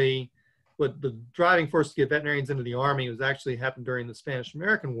eventually, what the driving force to get veterinarians into the Army was actually happened during the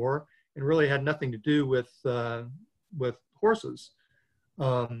Spanish-American War, and really had nothing to do with horses.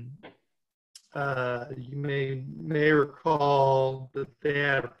 You may recall that they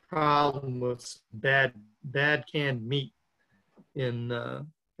had a problem with bad canned meat and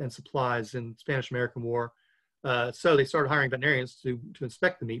supplies in Spanish-American War. So they started hiring veterinarians to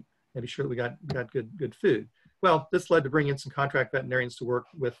inspect the meat and be sure that we got good food. Well, this led to bringing in some contract veterinarians to work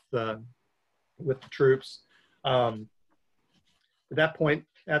with the troops. At that point,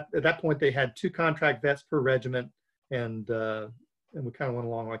 they had 2 contract vets per regiment, and we kind of went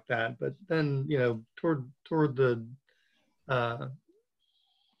along like that. But then, you know, toward the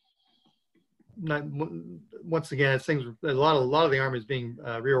once again, a lot of the Army is being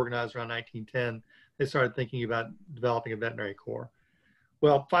reorganized around 1910. They started thinking about developing a veterinary corps.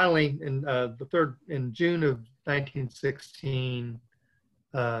 Well, finally, in June of 1916,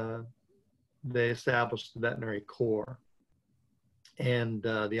 they established the Veterinary Corps, and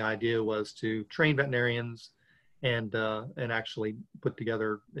the idea was to train veterinarians and actually put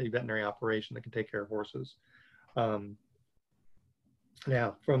together a veterinary operation that can take care of horses.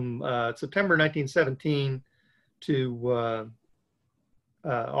 Now, from September 1917 to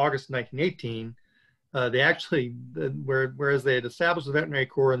August 1918, they actually, whereas they had established the Veterinary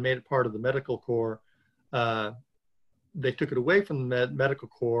Corps and made it part of the Medical Corps, they took it away from the Medical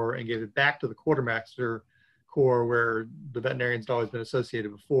Corps and gave it back to the Quartermaster Corps, where the veterinarians had always been associated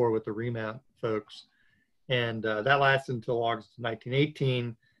before with the Remount folks. And that lasted until August of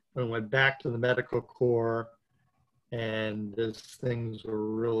 1918, when it went back to the Medical Corps, and as things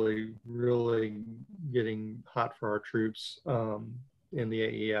were really, really getting hot for our troops in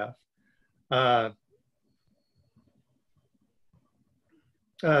the AEF.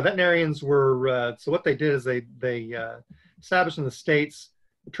 Veterinarians were, so what they did is they established in the States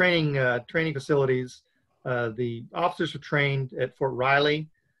training facilities. The officers were trained at Fort Riley.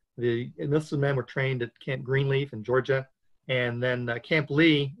 The enlisted men were trained at Camp Greenleaf in Georgia. And then Camp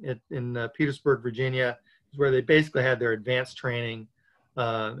Lee in Petersburg, Virginia, is where they basically had their advanced training,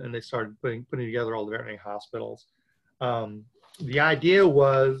 and they started putting together all the veterinary hospitals. The idea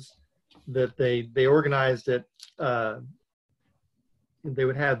was that they organized it. They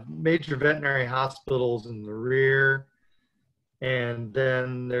would have major veterinary hospitals in the rear, and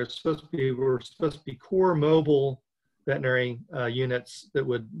then were supposed to be core mobile veterinary units that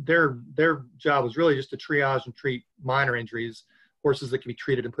would, their job was really just to triage and treat minor injuries, horses that could be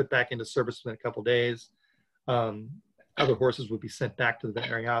treated and put back into service within a couple of days. Other horses would be sent back to the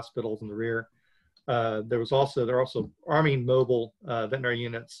veterinary hospitals in the rear. There are also Army mobile veterinary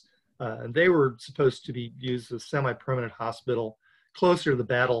units, and they were supposed to be used as a semi-permanent hospital closer to the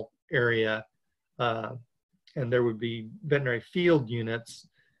battle area, and there would be veterinary field units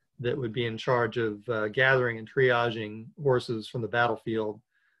that would be in charge of gathering and triaging horses from the battlefield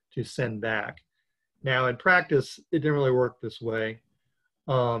to send back. Now, in practice, it didn't really work this way.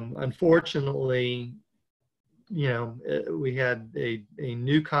 Unfortunately, you know, we had a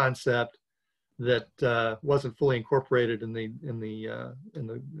new concept that wasn't fully incorporated in the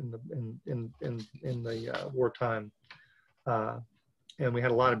wartime, and we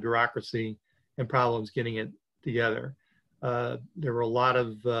had a lot of bureaucracy and problems getting it together. There were a lot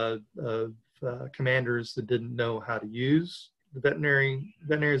of commanders that didn't know how to use the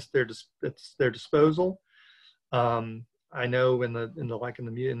veterinaries at their disposal. I know in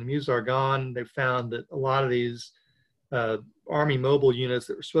the Meuse Argonne, they found that a lot of these Army mobile units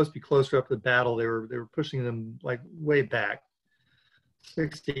that were supposed to be closer up to the battle, they were pushing them like way back,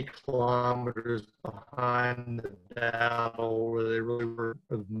 60 kilometers behind the battle, where they really were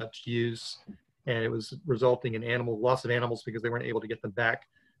of much use, and it was resulting in loss of animals because they weren't able to get them back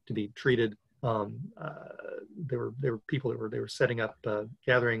to be treated. There were people that were setting up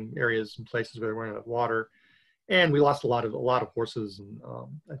gathering areas in places where there weren't enough water, and we lost a lot of horses, and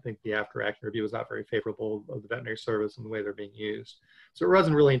I think the after-action review was not very favorable of the veterinary service and the way they're being used. So it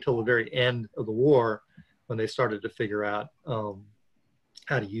wasn't really until the very end of the war when they started to figure out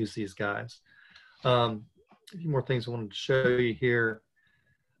how to use these guys. A few more things I wanted to show you here.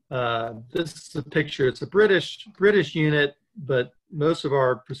 This is a picture. It's a British unit, but most of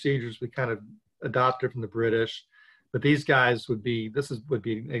our procedures we kind of adopted from the British. But these guys would be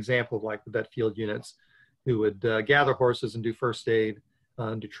an example of like the vet field units who would gather horses and do first aid,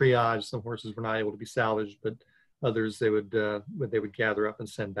 do triage. Some horses were not able to be salvaged, but others they would gather up and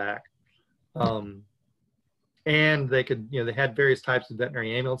send back. And they could, they had various types of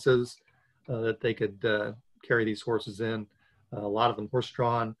veterinary ambulances that they could carry these horses in. A lot of them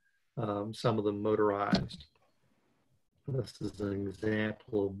horse-drawn, some of them motorized. This is an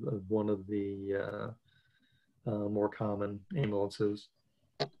example of one of the more common ambulances.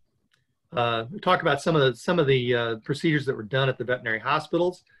 We talk about some of the procedures that were done at the veterinary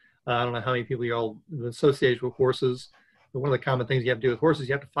hospitals. I don't know how many people you all associated with horses, but one of the common things you have to do with horses,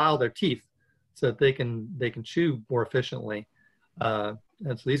 you have to file their teeth so that they can chew more efficiently. And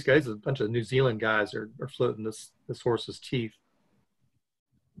so these guys, a bunch of New Zealand guys, are floating this horse's teeth.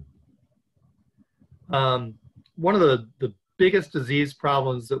 One of the biggest disease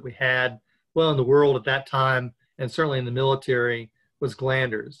problems that we had, well, in the world at that time, and certainly in the military, was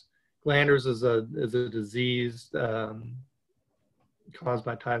glanders. Glanders is a disease caused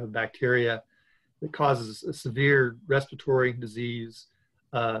by a type of bacteria that causes a severe respiratory disease.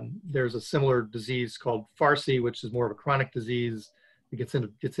 There's a similar disease called farcy, which is more of a chronic disease. It gets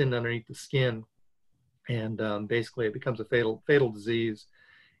in underneath the skin, and basically it becomes a fatal disease.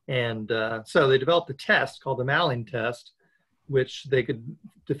 And so they developed a test called the Malling test, which they could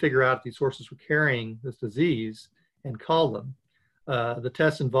to figure out if these horses were carrying this disease and call them. The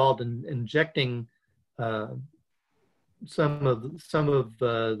test involved injecting some of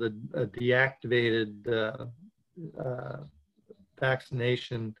the deactivated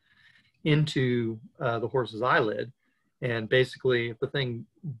vaccination into the horse's eyelid, and basically if the thing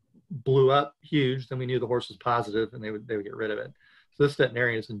blew up huge, then we knew the horse was positive, and they would get rid of it. So this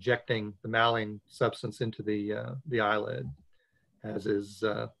veterinarian is injecting the Malling substance into the eyelid, as is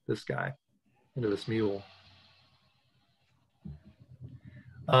this guy, into this mule.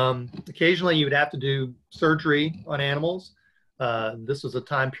 Occasionally you would have to do surgery on animals. This was a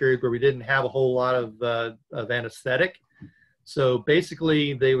time period where we didn't have a whole lot of anesthetic. So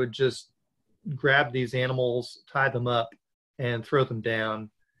basically they would just grab these animals, tie them up, and throw them down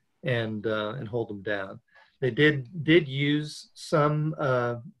and hold them down. They did use some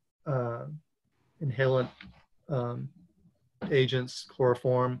inhalant agents,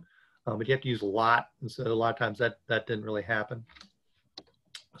 chloroform, but you have to use a lot, and so a lot of times that didn't really happen.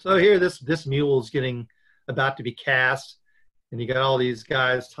 So here, this mule is about to be cast, and you got all these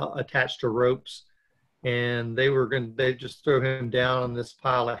guys attached to ropes, and they just throw him down on this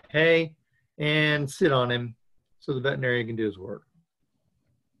pile of hay and sit on him so the veterinarian can do his work.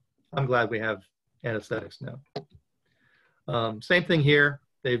 I'm glad we have anesthetics now. Same thing here.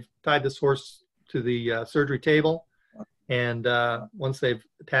 They've tied this horse to the surgery table, and once they've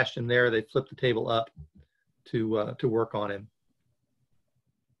attached him there, they flip the table up to work on him.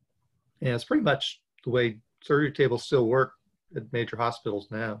 And it's pretty much the way surgery tables still work at major hospitals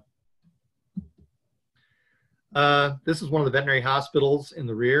now. This is one of the veterinary hospitals in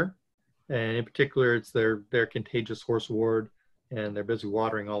the rear, and in particular, it's their contagious horse ward, and they're busy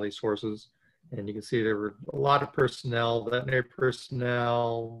watering all these horses. And you can see there were a lot of personnel, veterinary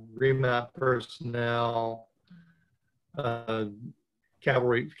personnel, remount personnel,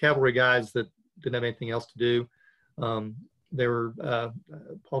 cavalry guys that didn't have anything else to do. There were,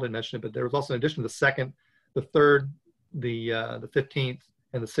 Paul didn't mention it, but there was also, in addition to the 2nd, the 3rd, the 15th,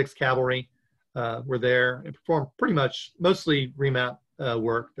 and the 6th Cavalry were there and performed mostly remount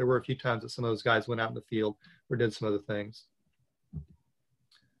work. There were a few times that some of those guys went out in the field or did some other things.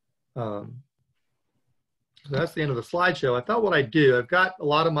 So that's the end of the slideshow. I thought what I'd do, I've got a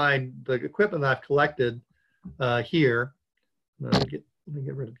lot of the equipment that I've collected here. Let me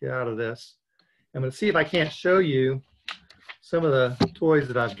get out of this. I'm going to see if I can't show you some of the toys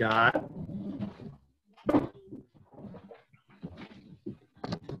that I've got.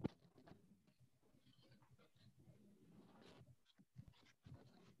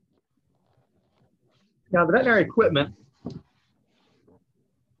 Now, the veterinary equipment,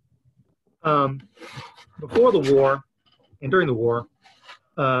 before the war and during the war,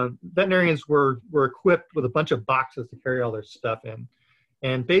 veterinarians were equipped with a bunch of boxes to carry all their stuff in.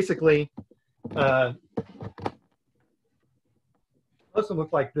 And basically, most of them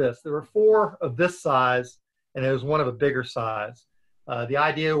look like this. There were 4 of this size and there was one of a bigger size. The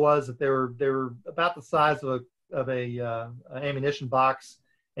idea was that they were about the size of a ammunition box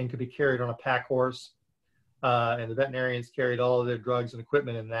and could be carried on a pack horse. And the veterinarians carried all of their drugs and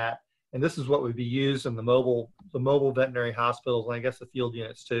equipment in that. And this is what would be used in the mobile veterinary hospitals, and I guess the field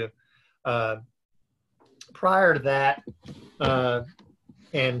units too. Prior to that,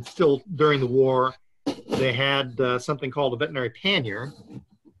 and still during the war, they had something called a veterinary pannier,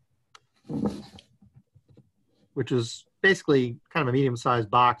 which was basically kind of a medium-sized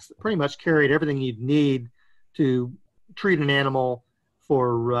box that pretty much carried everything you'd need to treat an animal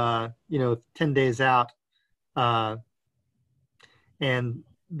for 10 days out. And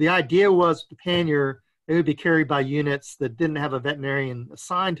the idea was the pannier, it would be carried by units that didn't have a veterinarian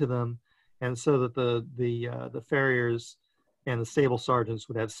assigned to them, and so that the farriers and the stable sergeants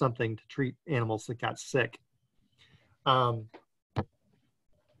would have something to treat animals that got sick. What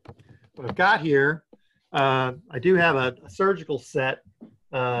I've got here, I do have a surgical set.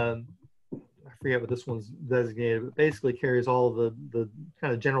 I forget what this one's designated, but basically carries all of the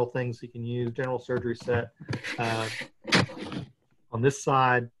kind of general things you can use, general surgery set. On this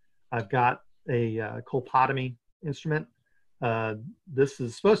side, I've got a colpotomy instrument. This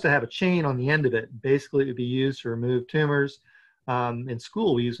is supposed to have a chain on the end of it. Basically, it would be used to remove tumors. In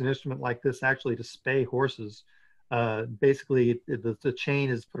school, we use an instrument like this actually to spay horses. Basically, the chain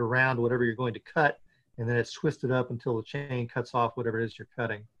is put around whatever you're going to cut, and then it's twisted up until the chain cuts off whatever it is you're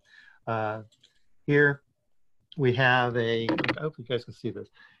cutting. Here we have I hope you guys can see this.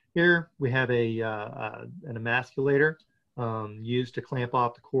 Here we have an emasculator used to clamp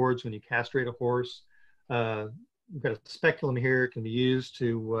off the cords when you castrate a horse. We've got a speculum here. It can be used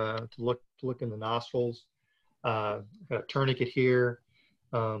to look in the nostrils. Got a tourniquet here.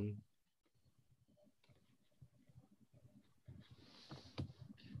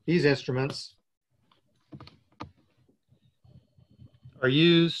 These instruments are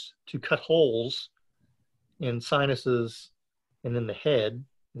used to cut holes in sinuses and in the head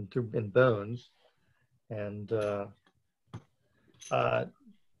and in bones, and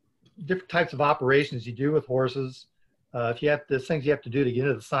different types of operations you do with horses. If you have the things you have to do to get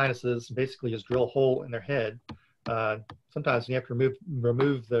into the sinuses, basically just drill a hole in their head. Sometimes you have to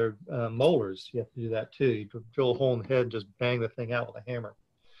remove their molars. You have to do that too. You drill a hole in the head and just bang the thing out with a hammer.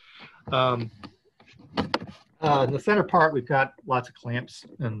 In the center part, we've got lots of clamps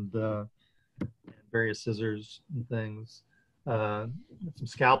and various scissors and things, some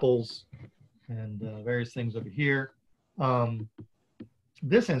scalpels and various things over here.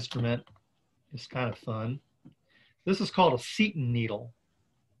 This instrument is kind of fun. This is called a Seton needle.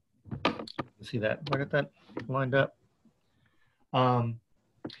 See that? I got that lined up. The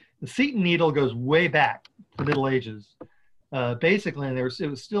Seton needle goes way back to the Middle Ages. Basically, and it was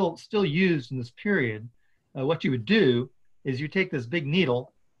still used in this period. What you would do is you take this big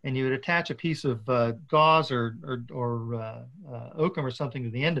needle and you would attach a piece of gauze or oakum or something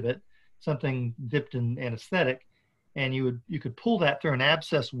to the end of it, something dipped in anesthetic, and you could pull that through an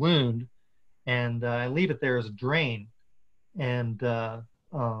abscess wound and leave it there as a drain. And to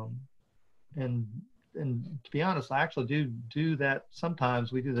be honest, I actually do that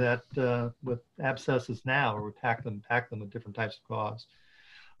sometimes. We do that with abscesses now, or we pack them with different types of gauze.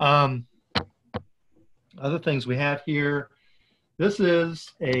 Other things we have here. This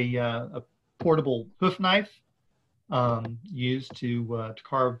is a portable hoof knife used to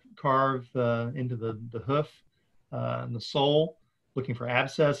carve into the hoof and the sole, looking for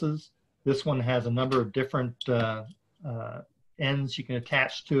abscesses. This one has a number of different ends you can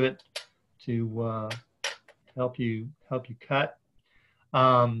attach to it to help you cut.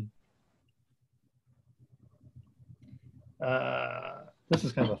 This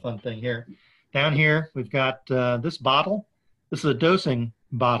is kind of a fun thing here. Down here, we've got this bottle. This is a dosing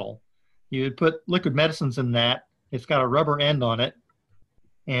bottle. You would put liquid medicines in that. It's got a rubber end on it,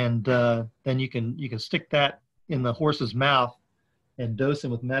 and then you can stick that in the horse's mouth and dose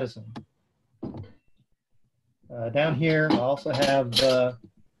him with medicine. Down here, I also have,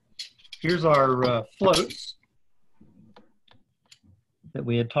 here's our floats that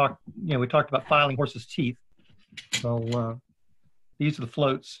we had talked, we talked about filing horses' teeth. So these are the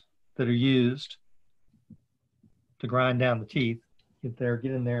floats that are used to grind down the teeth, get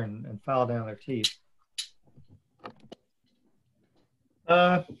in there and file down their teeth.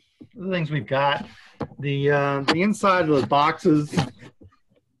 The things we've got, the inside of the boxes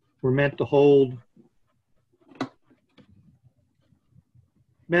were meant to hold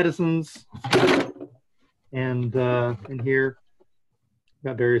medicines, and in here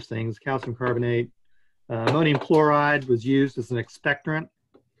we've got various things. Calcium carbonate, ammonium chloride was used as an expectorant.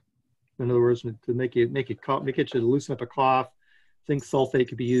 In other words, to make it to loosen up a cough. Zinc sulfate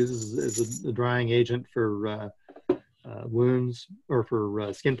could be used as a drying agent for wounds or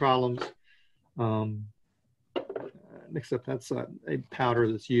for skin problems. Next up, that's a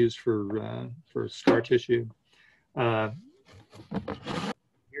powder that's used for scar tissue. Here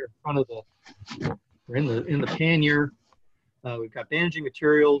in front of we're in the pannier. We've got bandaging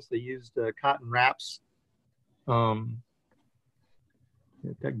materials. They used cotton wraps.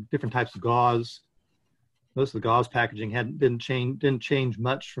 Different types of gauze. Most of the gauze packaging didn't change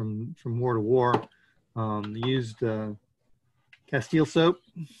much from war to war. They used Castile soap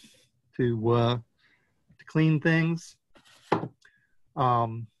to clean things.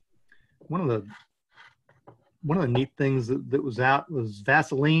 One of the neat things that was out was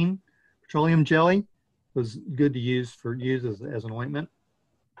Vaseline. Petroleum jelly was good to use as an ointment.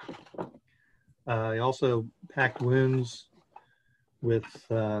 They also packed wounds with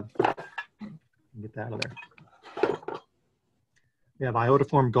get that out of there. We have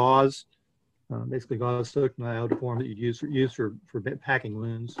iodoform gauze, basically gauze soaked in iodoform that you use for packing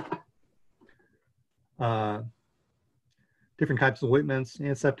wounds. Different types of ointments,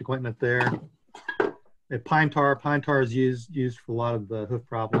 antiseptic ointment there. We have pine tar. Pine tar is used for a lot of the hoof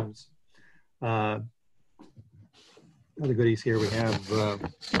problems. Other goodies here we have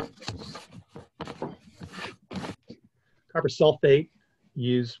copper sulfate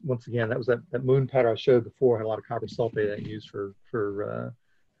used. Once again, that was that moon powder I showed before had a lot of copper sulfate that used for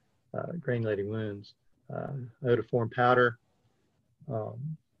granulating wounds. Iodoform powder,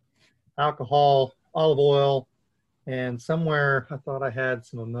 alcohol, olive oil, and somewhere I thought I had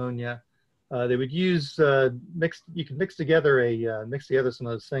some ammonia. They would use you can mix together some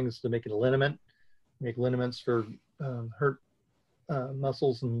of those things to make it a liniment. Make liniments for hurt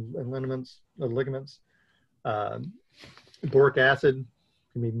muscles and ligaments. Boric acid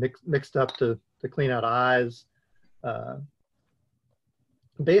can be mixed up to clean out eyes.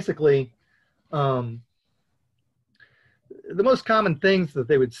 Basically, the most common things that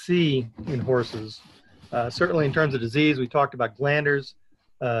they would see in horses, certainly in terms of disease, we talked about glanders.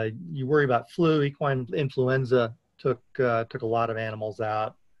 You worry about flu. Equine influenza took a lot of animals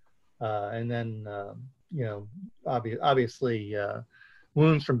out, and then obviously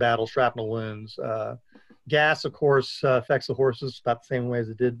wounds from battle, shrapnel wounds. Gas, of course, affects the horses about the same way as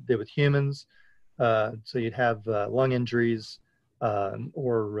it did with humans. So you'd have lung injuries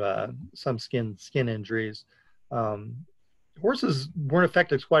or some skin injuries. Horses weren't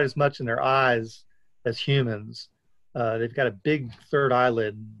affected quite as much in their eyes as humans. They've got a big third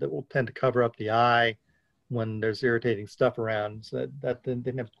eyelid that will tend to cover up the eye when there's irritating stuff around. So that they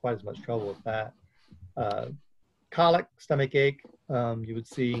didn't have quite as much trouble with that. Colic, stomach ache, you would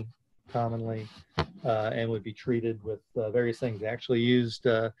see commonly and would be treated with various things. They actually used,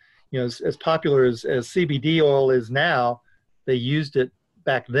 as popular as CBD oil is now, they used it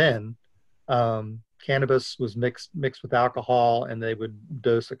back then. Cannabis was mixed with alcohol, and they would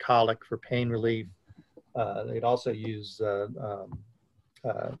dose a colic for pain relief. They'd also use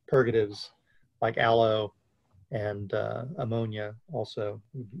purgatives like aloe and ammonia also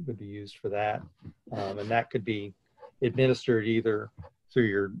would be used for that. And that could be administered either through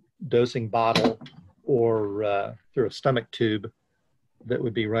your dosing bottle or through a stomach tube that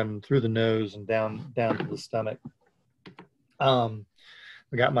would be run through the nose and down to the stomach. I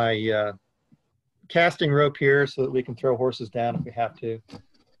got my casting rope here so that we can throw horses down if we have to.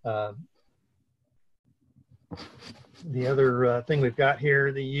 The other thing we've got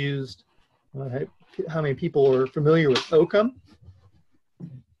here, they used, how many people are familiar with oakum?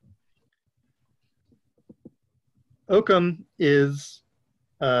 Oakum is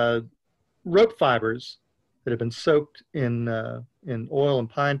rope fibers that have been soaked in oil and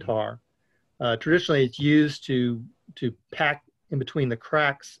pine tar. Traditionally, it's used to pack in between the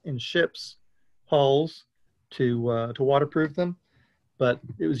cracks in ships' hulls to waterproof them. But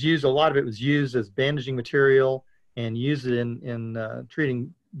it was used. A lot of it was used as bandaging material and used it in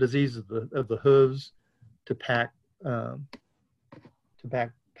treating disease of the hooves to pack the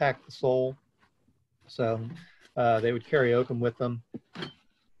sole. So they would carry oakum with them.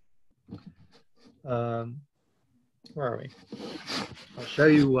 Where are we? I'll show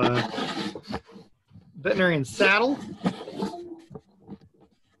you veterinarian saddle.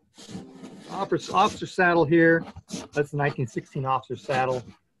 Officer saddle here. That's the 1916 officer saddle.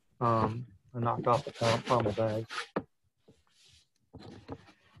 I knocked off the pommel bag.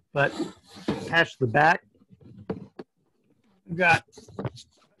 But attached to the back, we've got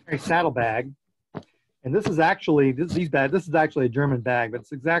a saddle bag. And this is actually this is actually a German bag, but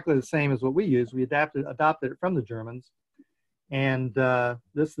it's exactly the same as what we use. We adopted it from the Germans. And the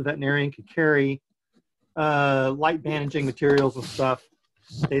veterinarian could carry light bandaging materials and stuff.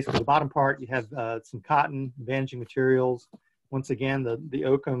 Basically, the bottom part, you have some cotton bandaging materials. Once again, the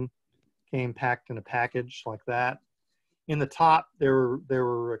oakum came packed in a package like that. In the top, there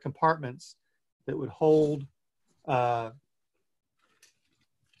were compartments that would hold the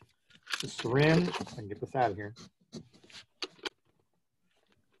syringe. I can get this out of here.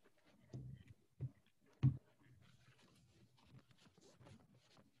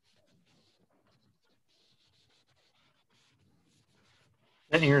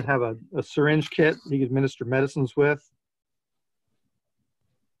 Then here have a syringe kit you can administer medicines with.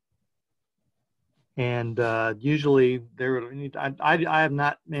 And usually there would, I have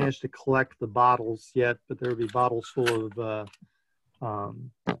not managed to collect the bottles yet, but there would be bottles full of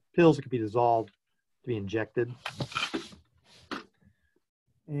pills that could be dissolved to be injected.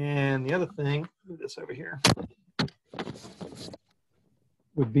 And the other thing, move this over here,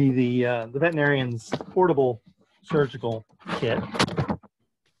 would be the veterinarian's portable surgical kit,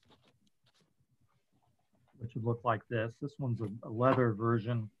 which would look like this. This one's a leather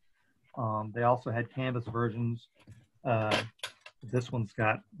version. They also had canvas versions. This one's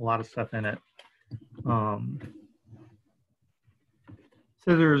got a lot of stuff in it.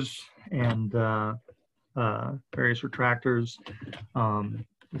 Scissors and various retractors.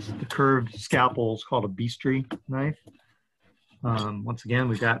 This is the curved scalpel. It's called a bistri knife. Once again,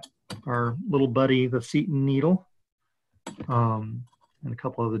 we got our little buddy, the Seton needle, and a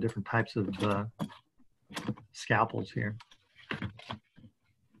couple other different types of scalpels here.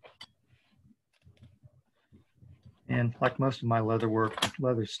 And like most of my leather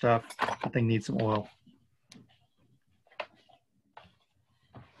stuff, I think needs some oil.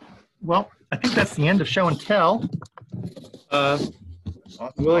 Well, I think that's the end of show and tell. I'm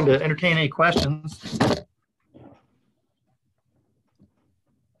willing to entertain any questions.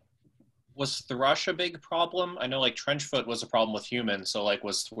 Was thrush a big problem? I know like trench foot was a problem with humans. So like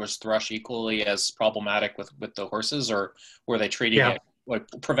was thrush equally as problematic with the horses, or were they treating it like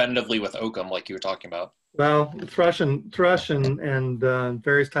preventatively with oakum like you were talking about? Well, thrush and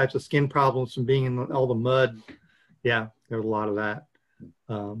various types of skin problems from being in all the mud. Yeah, there was a lot of that.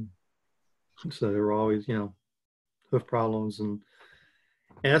 So there were always, hoof problems, and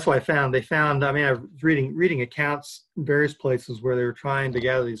that's why they found. I mean, I was reading accounts in various places where they were trying to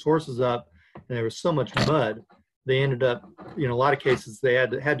gather these horses up, and there was so much mud. They ended up, a lot of cases they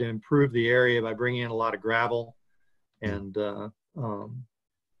had to improve the area by bringing in a lot of gravel, and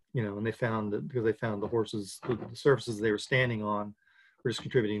and they found that because they found the horses, the surfaces they were standing on were just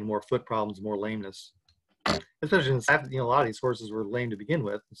contributing to more foot problems, more lameness. Especially in the fact that, a lot of these horses were lame to begin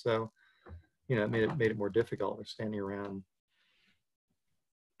with. So, it made it more difficult. They're standing around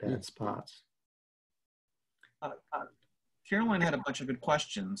bad spots. Caroline had a bunch of good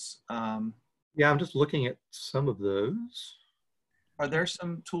questions. Yeah, I'm just looking at some of those. Are there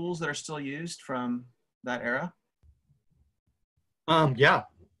some tools that are still used from that era? Yeah,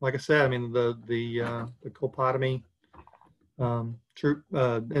 like I said, I mean the colpotomy troop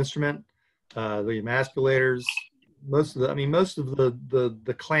instrument, the emasculators, most of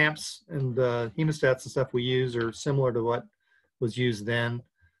the clamps and hemostats and stuff we use are similar to what was used then.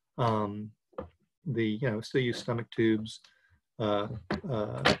 Still use stomach tubes. I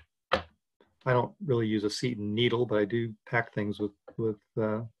don't really use a Seton needle, but I do pack things with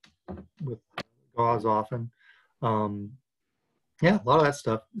gauze often. Yeah, a lot of that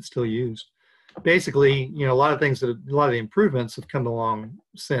stuff is still used. Basically, a lot of the improvements have come along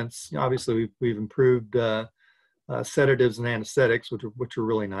since. Obviously, we've improved sedatives and anesthetics, which are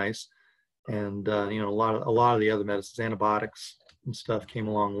really nice, and a lot of the other medicines, antibiotics and stuff, came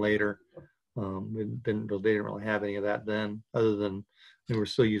along later. They didn't really have any of that then, other than we're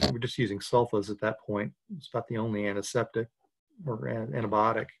just using sulfas at that point. It's about the only antiseptic or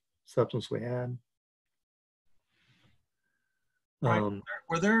antibiotic substance we had. Right.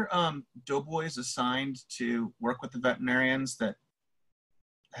 Were there doughboys assigned to work with the veterinarians that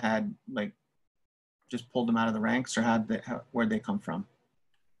had just pulled them out of the ranks, or where'd they come from?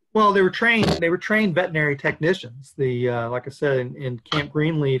 Well, they were trained veterinary technicians. Like I said, in Camp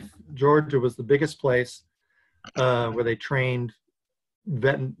Greenleaf, Georgia was the biggest place where they trained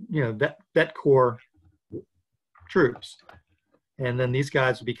vet corps troops. And then these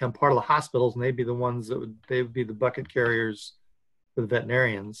guys would become part of the hospitals, and they'd be the ones they would be the bucket carriers for the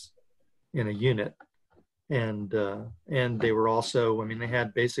veterinarians in a unit. And they were also, they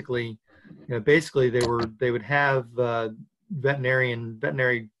had basically they would have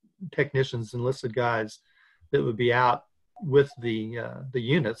veterinary technicians, enlisted guys that would be out with the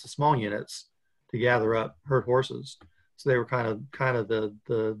units, the small units, to gather up hurt horses. So they were kind of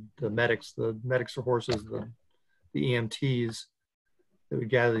the medics. The medics for horses, the EMTs that would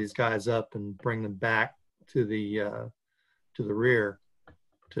gather these guys up and bring them back to the rear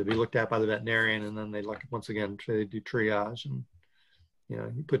to be looked at by the veterinarian, and then they once again they do triage, and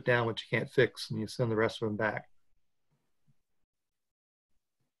you put down what you can't fix and you send the rest of them back.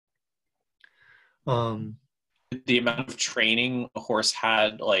 The amount of training a horse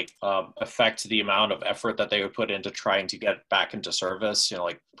had affect the amount of effort that they would put into trying to get back into service,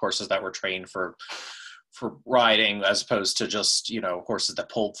 like horses that were trained for riding as opposed to just horses that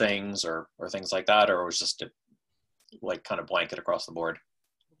pulled things or things like that, or it was just kind of blanket across the board?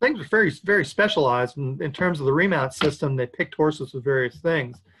 Things were very, very specialized in terms of the remount system. They picked horses with various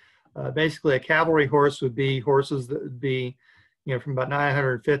things. Basically, a cavalry horse would be horses that would be, from about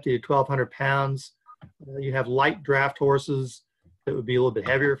 950 to 1,200 pounds. You have light draft horses that would be a little bit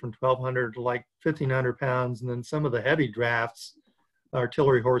heavier, from 1,200 to 1,500 pounds. And then some of the heavy drafts, heavy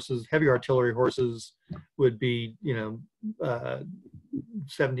artillery horses would be,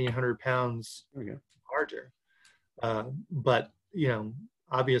 1,700 pounds larger. But,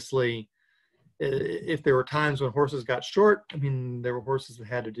 obviously, if there were times when horses got short, there were horses that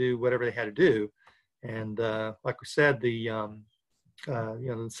had to do whatever they had to do. And like we said, the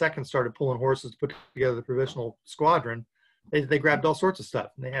second started pulling horses to put together the provisional squadron. They grabbed all sorts of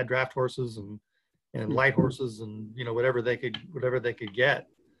stuff. And they had draft horses and light horses and whatever they could get.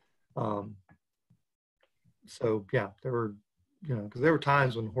 So yeah, there were because there were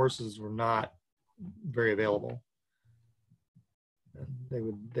times when horses were not very available. And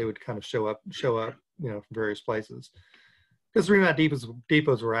they would kind of show up, from various places, because the remount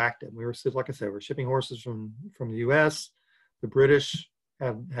depots were active. We were, like I said, we're shipping horses from the U.S. The British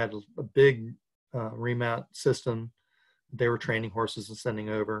had a big remount system. They were training horses and sending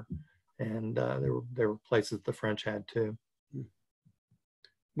over, and there were places the French had too.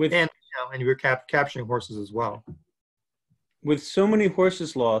 And you were capturing horses as well. With so many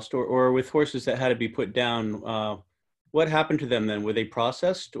horses lost, or with horses that had to be put down. What happened to them then? Were they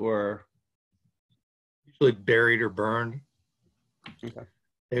processed or? Usually buried or burned. Okay.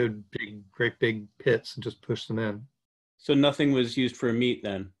 They would dig great big pits and just push them in. So nothing was used for meat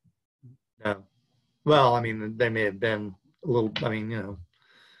then? No. Well, they may have been a little,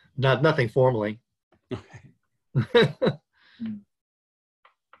 nothing formally. Okay.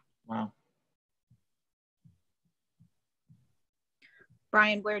 Wow.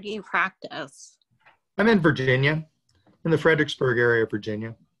 Brian, where do you practice? I'm in Virginia, in the Fredericksburg area of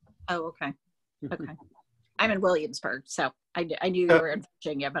Virginia. Oh, okay. Okay. I'm in Williamsburg, so I knew you were in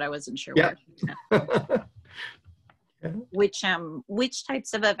Virginia, but I wasn't sure where. Yeah. Which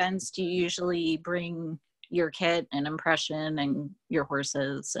types of events do you usually bring your kit and impression and your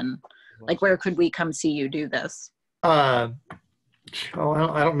horses, and where could we come see you do this? I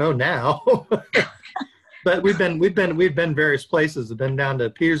don't know now. But we've been various places. I've been down to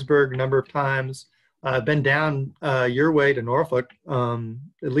Petersburg a number of times. I've been down your way to Norfolk.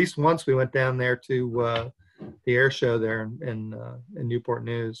 At least once we went down there to the air show there in Newport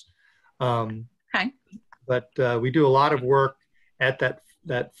News. Okay. But we do a lot of work at that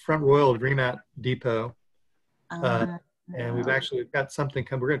Front Royal Remount Depot. And we've got something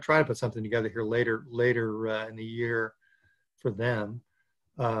coming. We're going to try to put something together here later in the year for them.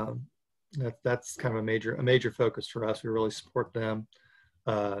 That's kind of a major focus for us. We really support them.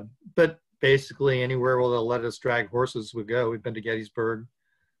 But basically anywhere where they'll let us drag horses, we go. We've been to Gettysburg.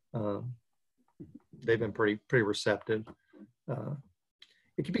 They've been pretty receptive.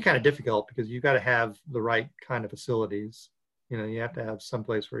 It can be kind of difficult because you've got to have the right kind of facilities. You have to have some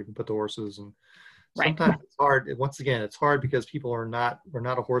place where you can put the horses, and sometimes it's hard. Once again, it's hard because we're not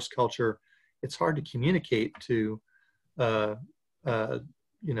a horse culture. It's hard to communicate to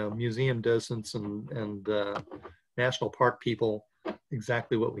museum docents and national park people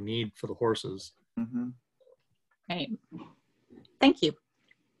exactly what we need for the horses. Mm-hmm. Right. Thank you.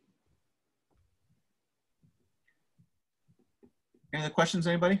 Any other questions,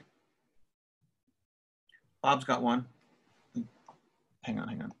 anybody? Bob's got one. Hang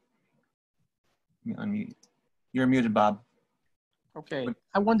on. Let me unmute. You're muted, Bob. Okay.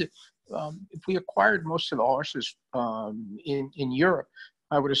 I wondered if we acquired most of the horses in Europe,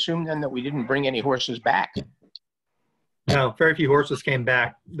 I would assume then that we didn't bring any horses back. No, very few horses came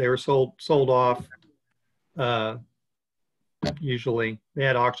back. They were sold off. Usually, they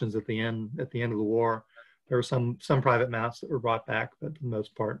had auctions at the end of the war. There were some private mounts that were brought back, but for the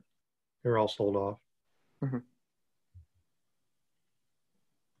most part, they were all sold off. Mm-hmm.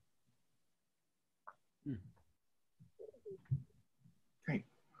 Great.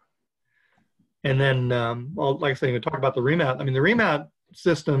 And then, well, like I said, we talk about the remount. I mean, the remount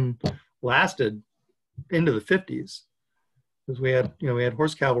system lasted into the 50s because we had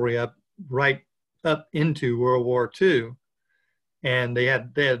horse cavalry right up into World War II, and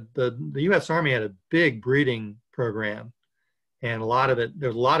the U.S. Army had a big breeding program, and a lot of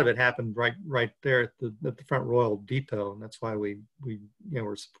it happened right there at the Front Royal Depot, and that's why we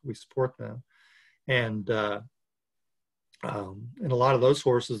support them. And a lot of those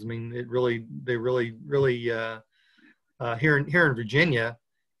horses, I mean, they really here in Virginia,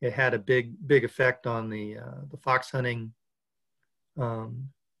 it had a big effect on the fox hunting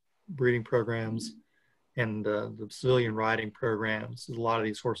breeding programs and the civilian riding programs. A lot of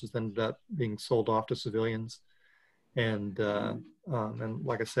these horses ended up being sold off to civilians, and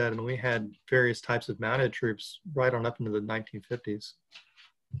like I said, and we had various types of mounted troops right on up into the 1950s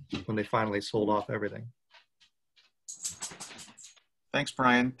when they finally sold off everything. Thanks,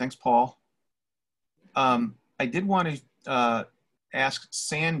 Brian. Thanks, Paul. I did want to ask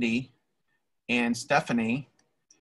Sandy and Stephanie